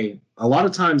today, a lot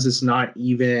of times it's not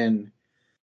even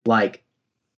like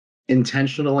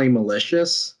intentionally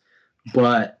malicious,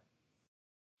 but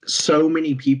so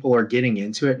many people are getting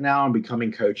into it now and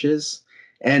becoming coaches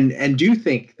and do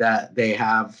think that they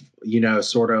have,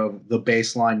 sort of the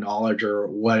baseline knowledge or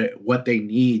what they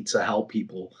need to help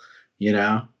people,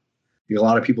 a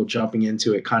lot of people jumping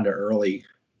into it kind of early.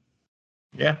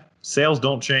 Yeah. Sales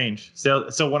don't change.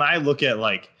 So when I look at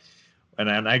like,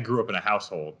 and I grew up in a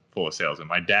household full of salesmen.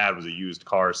 My dad was a used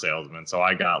car salesman, so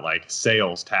I got like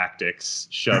sales tactics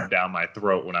shoved down my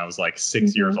throat when I was like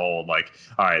 6 years old. Like,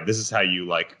 all right, this is how you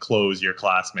like close your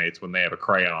classmates when they have a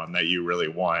crayon that you really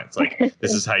want. It's like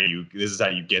this is how you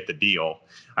get the deal.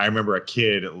 I remember a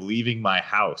kid leaving my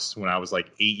house when I was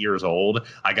like 8 years old.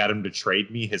 I got him to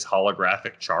trade me his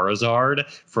holographic Charizard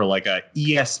for like a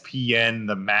ESPN,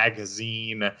 the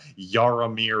magazine,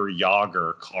 Jaromir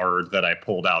Jagr card that I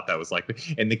pulled out that was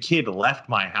like, and the kid left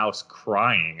my house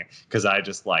crying because I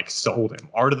just like sold him.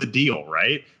 Art of the deal,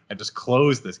 right? I just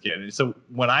closed this kid. And so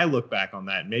when I look back on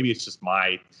that, maybe it's just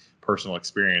my personal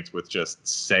experience with just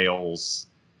sales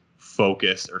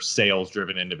focused or sales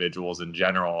driven individuals in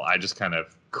general, I just kind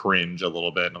of cringe a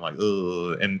little bit and I'm like,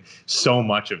 ugh. And so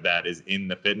much of that is in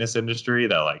the fitness industry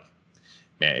that like,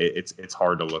 man, it's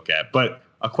hard to look at. But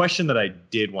a question that I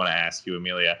did want to ask you,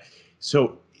 Amelia.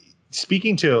 So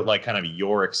speaking to like kind of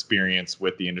your experience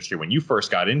with the industry when you first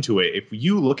got into it, if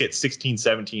you look at 16,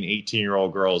 17,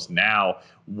 18-year-old girls now,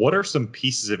 what are some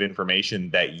pieces of information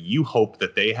that you hope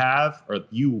that they have or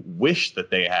you wish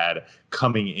that they had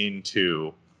coming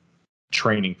into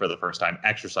training for the first time,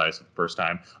 exercise for the first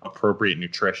time, appropriate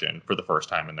nutrition for the first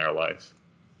time in their life?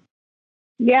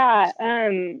 Yeah.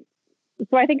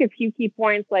 So I think a few key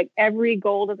points, like every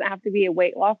goal doesn't have to be a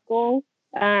weight loss goal.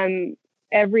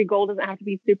 Every goal doesn't have to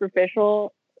be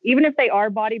superficial. Even if they are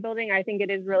bodybuilding, I think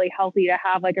it is really healthy to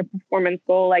have like a performance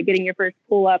goal, like getting your first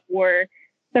pull up or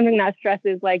something that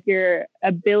stresses like your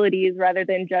abilities rather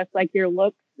than just like your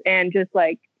looks and just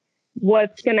like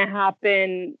what's going to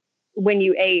happen when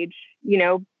you age,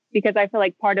 because I feel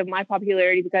like part of my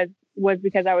popularity was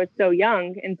because I was so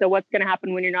young. And so what's going to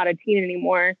happen when you're not a teen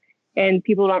anymore and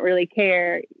people don't really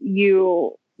care?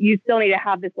 You still need to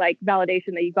have this like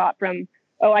validation that you got from,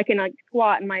 oh, I can like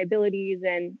squat and my abilities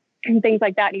and things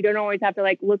like that. And you don't always have to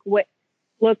like look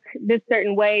this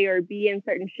certain way or be in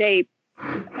certain shape.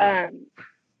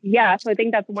 yeah, so I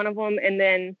think that's one of them. And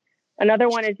then another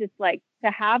one is just like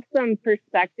to have some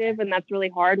perspective. And that's really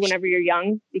hard whenever you're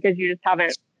young because you just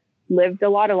haven't lived a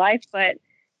lot of life. But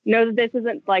know that this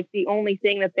isn't like the only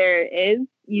thing that there is.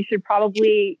 You should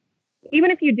probably,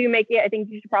 even if you do make it, I think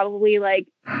you should probably like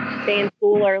stay in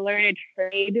school or learn a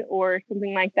trade or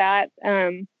something like that.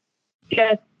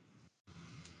 Just,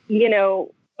 you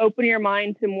know, open your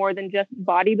mind to more than just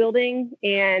bodybuilding.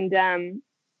 And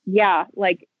yeah,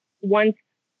 like once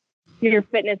your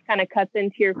fitness kind of cuts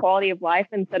into your quality of life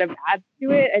instead of adds to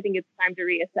it, I think it's time to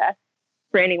reassess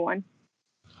for anyone.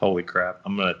 Holy crap.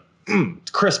 I'm going to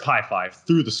crisp high five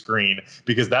through the screen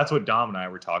because that's what Dom and I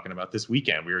were talking about this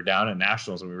weekend. We were down at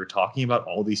Nationals and we were talking about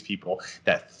all these people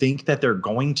that think that they're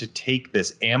going to take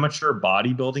this amateur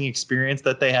bodybuilding experience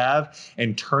that they have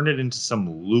and turn it into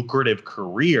some lucrative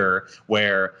career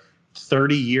where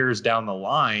 30 years down the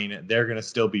line, they're going to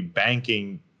still be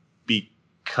banking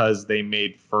because they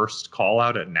made first call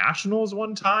out at Nationals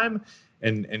one time.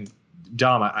 And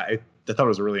Dom, I thought it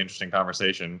was a really interesting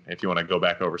conversation. If you want to go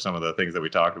back over some of the things that we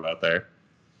talked about there.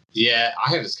 Yeah, I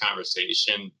have this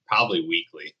conversation probably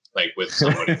weekly, like with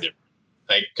somebody different,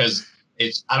 like, cause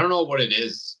I don't know what it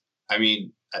is. I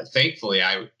mean, thankfully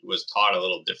I was taught a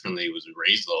little differently, was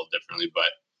raised a little differently,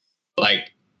 but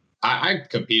like I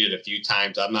competed a few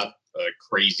times. I'm not a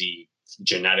crazy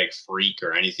genetic freak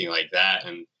or anything like that.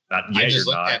 And I just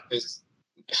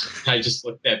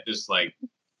looked at this like,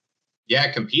 yeah,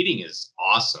 competing is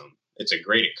awesome. It's a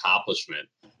great accomplishment,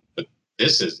 but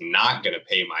this is not going to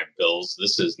pay my bills.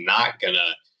 This is not going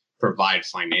to provide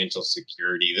financial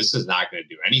security. This is not going to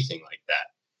do anything like that.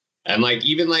 And like,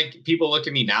 even like people look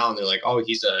at me now and they're like, oh,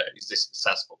 he's a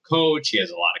successful coach. He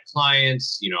has a lot of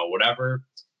clients, you know, whatever.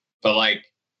 But like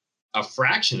a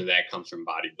fraction of that comes from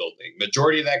bodybuilding.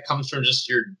 Majority of that comes from just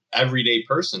your everyday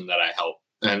person that I help.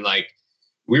 And like,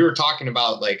 we were talking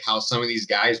about like how some of these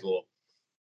guys will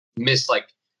miss like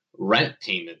rent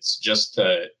payments just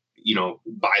to, you know,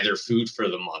 buy their food for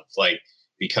the month, like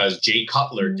because Jay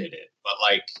Cutler did it. But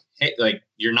like, hey, like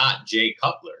you're not Jay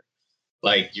Cutler.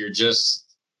 Like you're just,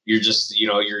 you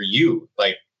know, you're you.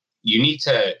 Like you need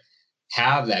to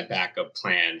have that backup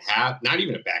plan. Have not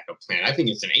even a backup plan. I think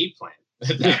it's an A plan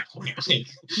at that point. Like,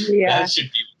 that should be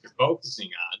what you're focusing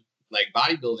on. Like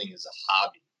bodybuilding is a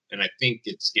hobby, and I think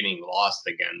it's getting lost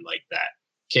again like that.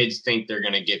 Kids think they're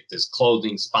going to get this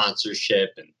clothing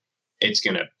sponsorship and it's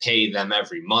going to pay them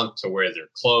every month to wear their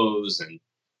clothes. And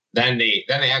then they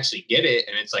actually get it.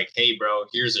 And it's like, hey, bro,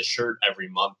 here's a shirt every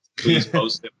month. Please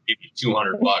post it. We'll give you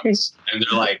 $200. And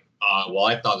they're like, well,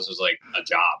 I thought this was like a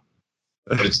job,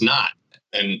 but it's not.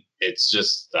 And it's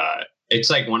just,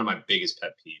 it's like one of my biggest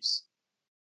pet peeves.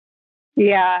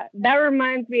 Yeah. That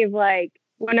reminds me of like,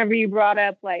 whenever you brought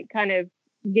up like kind of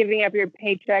giving up your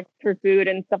paychecks for food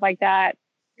and stuff like that.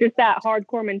 Just that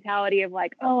hardcore mentality of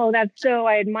like, oh,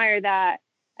 I admire that.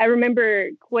 I remember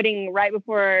quitting right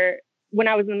before when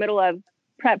I was in the middle of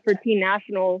prep for Teen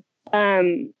Nationals.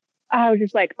 I was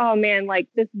just like, oh man, like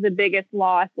this is the biggest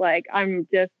loss. Like I'm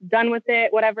just done with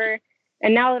it, whatever.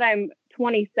 And now that I'm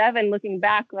 27, looking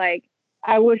back, like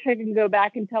I wish I could go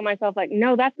back and tell myself like,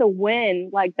 no, that's a win.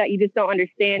 Like that you just don't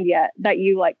understand yet, that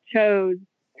you like chose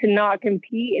to not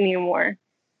compete anymore.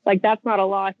 Like that's not a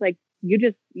loss. Like you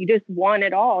just won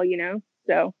it all, you know?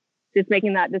 So just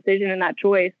making that decision and that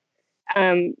choice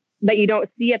that you don't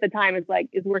see at the time is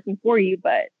working for you.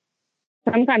 But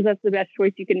sometimes that's the best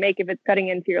choice you can make if it's cutting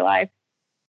into your life,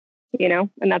 you know,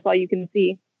 and that's all you can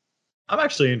see. I'm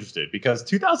actually interested because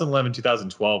 2011,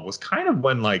 2012 was kind of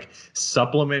when like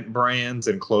supplement brands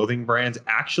and clothing brands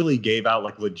actually gave out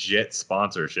like legit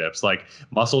sponsorships. Like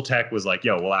Muscle Tech was like,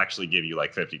 yo, we'll actually give you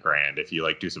like 50 grand if you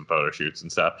like do some photo shoots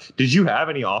and stuff. Did you have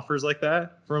any offers like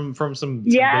that from some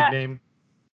big name?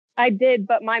 I did,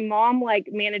 but my mom like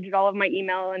managed all of my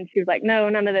email and she was like, no,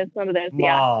 none of this. Mom.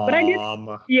 Yeah. But I did.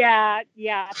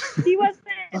 Yeah. She wasn't.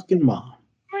 Fucking mom.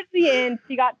 Towards the end,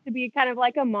 she got to be kind of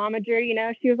like a momager, you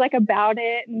know. She was like about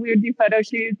it, and we would do photo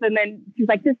shoots. And then she was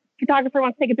like, "This photographer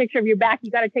wants to take a picture of your back.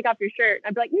 You got to take off your shirt."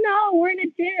 I'd be like, "No, we're in a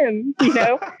gym," you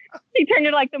know. She turned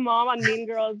into like the mom on Mean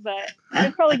Girls, but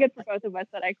it's probably good for both of us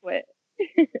that I quit.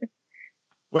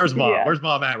 Where's mom? Yeah. Where's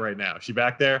mom at right now? Is she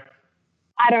back there?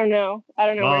 I don't know.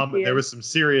 Mom, there was some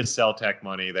serious Cell Tech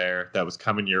money there that was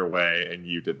coming your way, and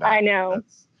you did not. I know.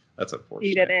 That's unfortunate.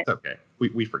 You didn't. It's okay.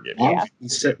 We forgive you. Yeah.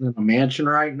 She's sitting in a mansion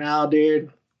right now,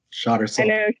 dude. Shot herself. I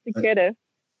know, she could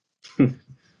have.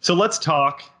 So let's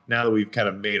talk, now that we've kind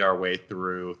of made our way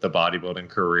through the bodybuilding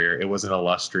career. It was an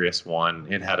illustrious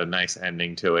one. It had a nice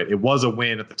ending to it. It was a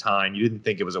win at the time. You didn't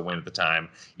think it was a win at the time.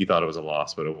 You thought it was a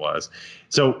loss, but it was.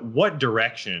 So what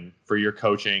direction for your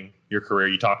coaching, your career?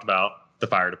 You talked about the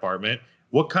fire department.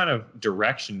 What kind of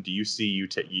direction do you see you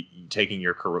taking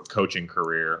your coaching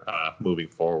career moving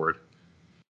forward?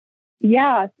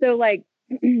 Yeah. So like,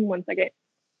 one second.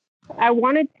 I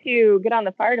wanted to get on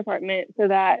the fire department so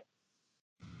that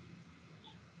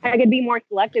I could be more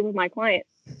selective with my clients.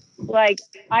 Like,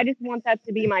 I just want that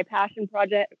to be my passion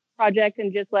project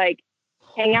and just like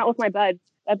hang out with my buds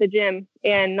at the gym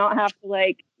and not have to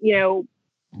like,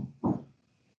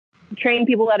 train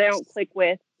people that I don't click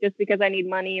with just because I need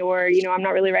money or, I'm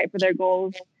not really right for their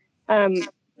goals. So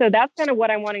that's kind of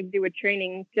what I'm wanting to do with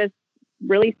training. Just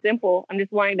really simple. I'm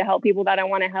just wanting to help people that I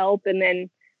want to help. And then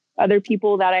other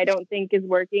people that I don't think is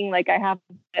working, like I have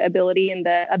the ability and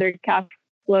the other cash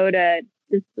flow to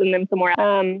just send them somewhere.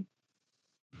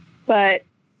 But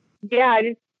yeah,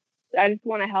 I just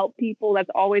want to help people. That's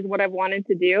always what I've wanted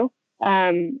to do.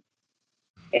 And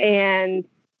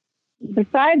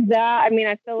besides that, I mean,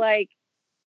 I feel like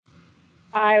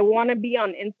I want to be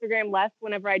on Instagram less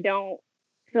whenever I don't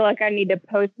feel like I need to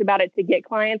post about it to get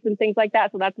clients and things like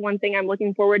that. So that's one thing I'm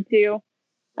looking forward to.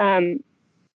 And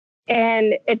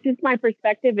it's just my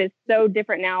perspective is so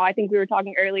different now. I think we were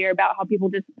talking earlier about how people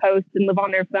just post and live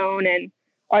on their phone and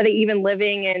are they even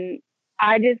living? And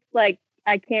I just like,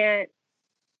 I can't,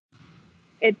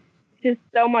 it's just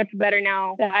so much better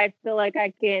now that I feel like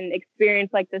I can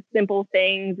experience like the simple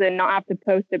things and not have to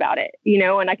post about it,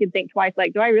 and I can think twice,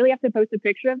 like, do I really have to post a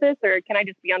picture of this or can I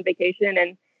just be on vacation?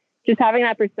 And just having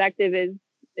that perspective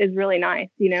is really nice,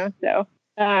 so,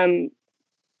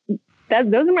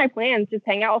 those are my plans. Just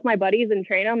hang out with my buddies and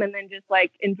train them and then just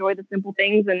like enjoy the simple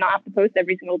things and not have to post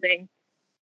every single thing.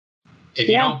 If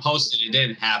you don't post it, it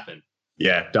didn't happen.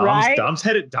 Yeah. Dom's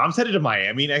headed to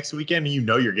Miami next weekend. And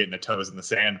you're getting a toes in the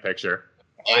sand picture.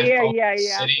 Yeah.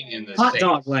 Sitting in the hot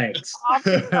dog legs. I'll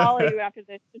follow you after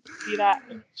this just to see that.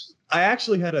 I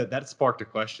actually that sparked a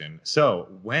question. So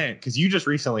because you just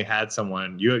recently had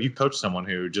someone, you coached someone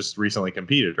who just recently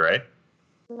competed, right?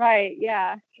 Right.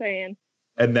 Yeah. Cheyenne.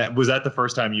 And was that the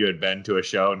first time you had been to a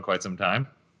show in quite some time?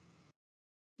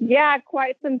 Yeah,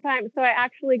 quite some time. So I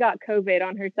actually got COVID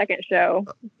on her second show.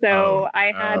 So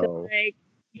I had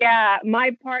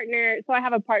my partner. So I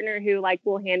have a partner who like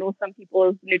will handle some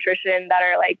people's nutrition that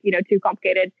are like, too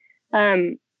complicated.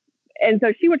 And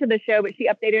so she went to the show, but she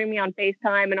updated me on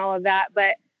FaceTime and all of that.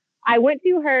 But I went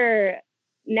to her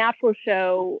natural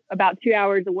show about 2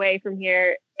 hours away from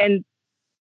here. And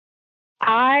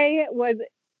I was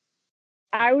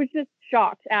just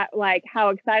shocked at like how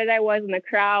excited I was in the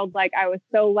crowd. Like I was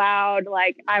so loud.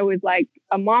 Like I was like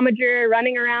a momager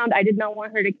running around. I did not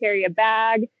want her to carry a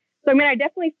bag. So, I mean, I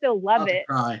definitely still love it.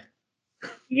 Cry.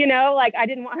 Like I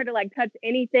didn't want her to like touch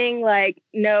anything. Like,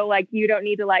 no, like you don't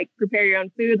need to like prepare your own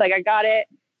food. Like I got it.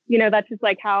 That's just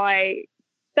like how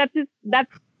so,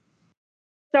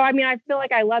 I mean, I feel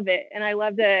like I love it and I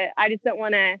just don't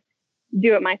want to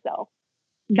do it myself.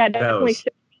 That definitely shows.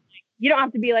 You don't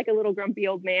have to be like a little grumpy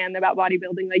old man about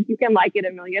bodybuilding. Like you can like it,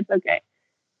 Amelia. It's okay.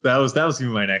 That was gonna be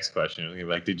my next question.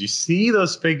 Like, did you see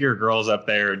those figure girls up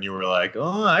there? And you were like,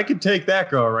 oh, I could take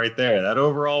that girl right there. That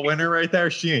overall winner right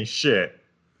there. She ain't shit.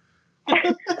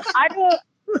 I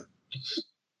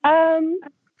don't.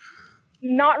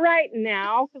 Not right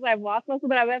now because I've lost muscle,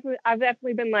 but I've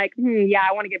definitely been like, yeah,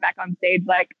 I want to get back on stage.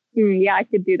 Like, yeah, I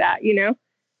could do that,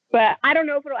 But I don't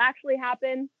know if it'll actually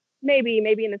happen. Maybe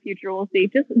in the future we'll see.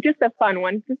 Just a fun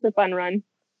one, just a fun run.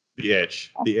 The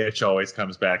itch always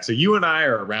comes back. So you and I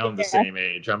are around the same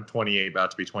age. I'm 28, about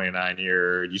to be 29.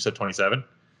 You said 27?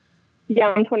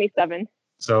 Yeah, I'm 27.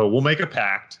 So we'll make a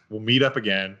pact. We'll meet up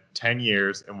again, 10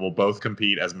 years, and we'll both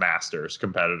compete as masters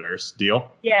competitors.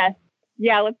 Deal? Yeah,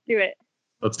 let's do it.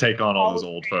 Let's take on all those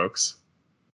old folks.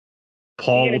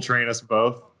 Paul will train us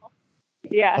both.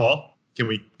 Yeah. Paul, can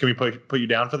we put you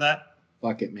down for that?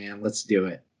 Fuck it, man. Let's do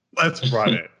it. Let's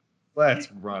run it.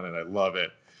 I love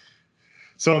it.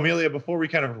 So, Amelia, before we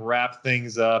kind of wrap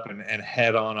things up and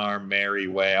head on our merry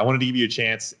way, I wanted to give you a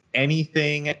chance.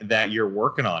 Anything that you're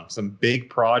working on, some big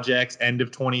projects, end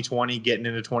of 2020, getting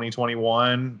into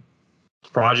 2021,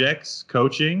 projects,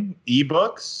 coaching,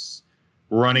 ebooks,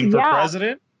 running for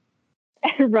president?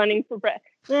 Running for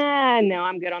president. No,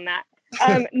 I'm good on that.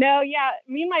 No, yeah,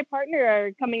 me and my partner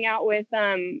are coming out with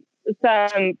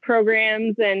some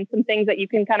programs and some things that you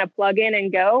can kind of plug in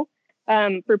and go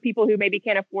for people who maybe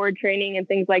can't afford training and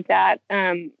things like that.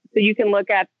 So you can look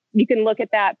at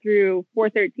that through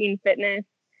 413 Fitness.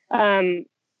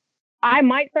 I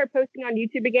might start posting on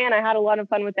YouTube again. I had a lot of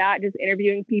fun with that, just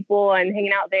interviewing people and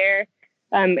hanging out there.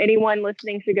 Anyone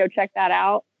listening should go check that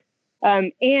out.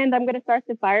 And I'm going to start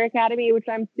the Fire Academy, which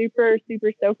I'm super,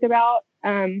 super stoked about.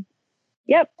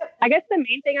 Yep. I guess the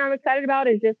main thing I'm excited about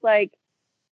is just like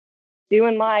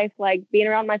doing life, like being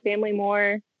around my family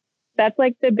more. That's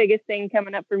like the biggest thing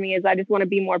coming up for me is I just want to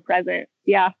be more present.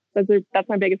 Yeah, that's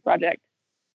my biggest project.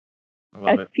 I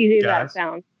love As it. cheesy as Guys? that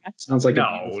sounds. Sounds like a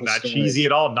No, beautiful not story. cheesy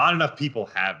at all. Not enough people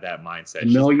have that mindset.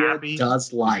 Amelia She's happy. does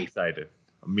She's life. excited.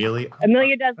 Amelia.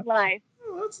 Amelia does life.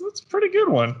 That's a pretty good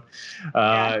one.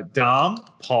 Yeah. Dom,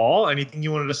 Paul, anything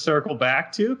you wanted to circle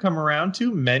back to, come around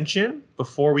to, mention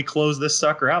before we close this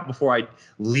sucker out, before I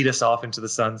lead us off into the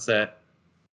sunset?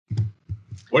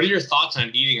 What are your thoughts on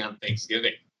eating on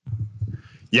Thanksgiving?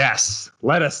 Yes,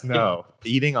 let us know.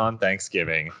 Eating on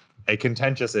Thanksgiving, a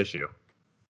contentious issue.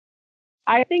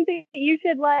 I think that you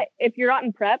should if you're not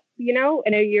in prep,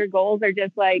 and your goals are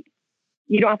just like,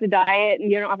 you don't have to diet and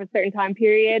you don't have a certain time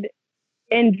period,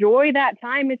 enjoy that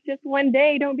time. It's just one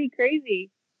day. Don't be crazy,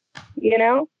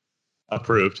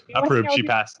 Approved. Do Approved. else She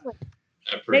passed.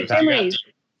 Approved. Make You got memories.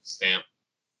 the stamp.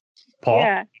 Paul,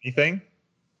 Yeah. anything?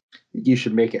 You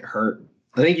should make it hurt.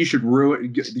 I think you should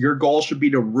ruin. Your goal should be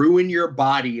to ruin your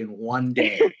body in one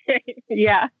day.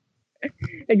 Yeah,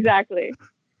 exactly.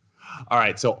 All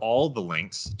right. So all the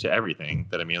links to everything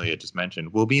that Amelia just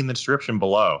mentioned will be in the description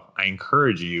below. I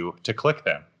encourage you to click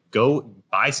them. Go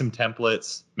buy some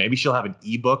templates. Maybe she'll have an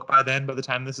ebook by then, by the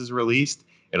time this is released.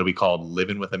 It'll be called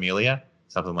Living with Amelia,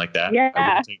 something like that.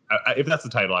 Yeah. If that's the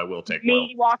title, I will take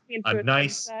Me walking into a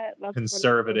nice, sunset, that's what it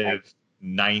conservative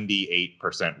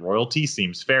 98% royalty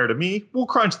seems fair to me. We'll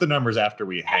crunch the numbers after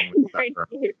we hang with feels that.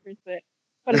 like. 98%.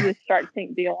 What is this Shark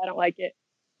Tank deal? I don't like it.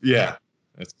 Yeah.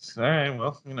 It's all right.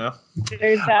 Well,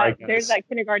 There's that. right, There's that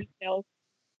kindergarten sales.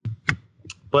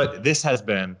 But this has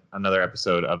been another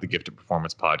episode of the Gifted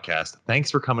Performance Podcast. Thanks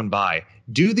for coming by.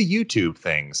 Do the YouTube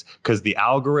things, because the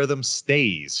algorithm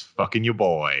stays fucking your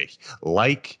boy.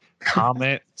 Like,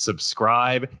 comment,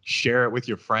 subscribe, share it with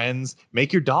your friends.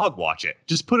 Make your dog watch it.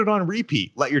 Just put it on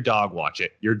repeat. Let your dog watch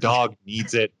it. Your dog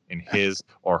needs it in his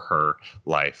or her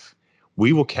life.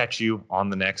 We will catch you on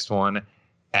the next one.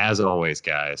 As always,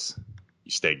 guys,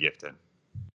 you stay gifted.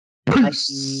 Bye.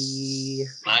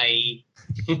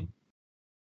 Bye.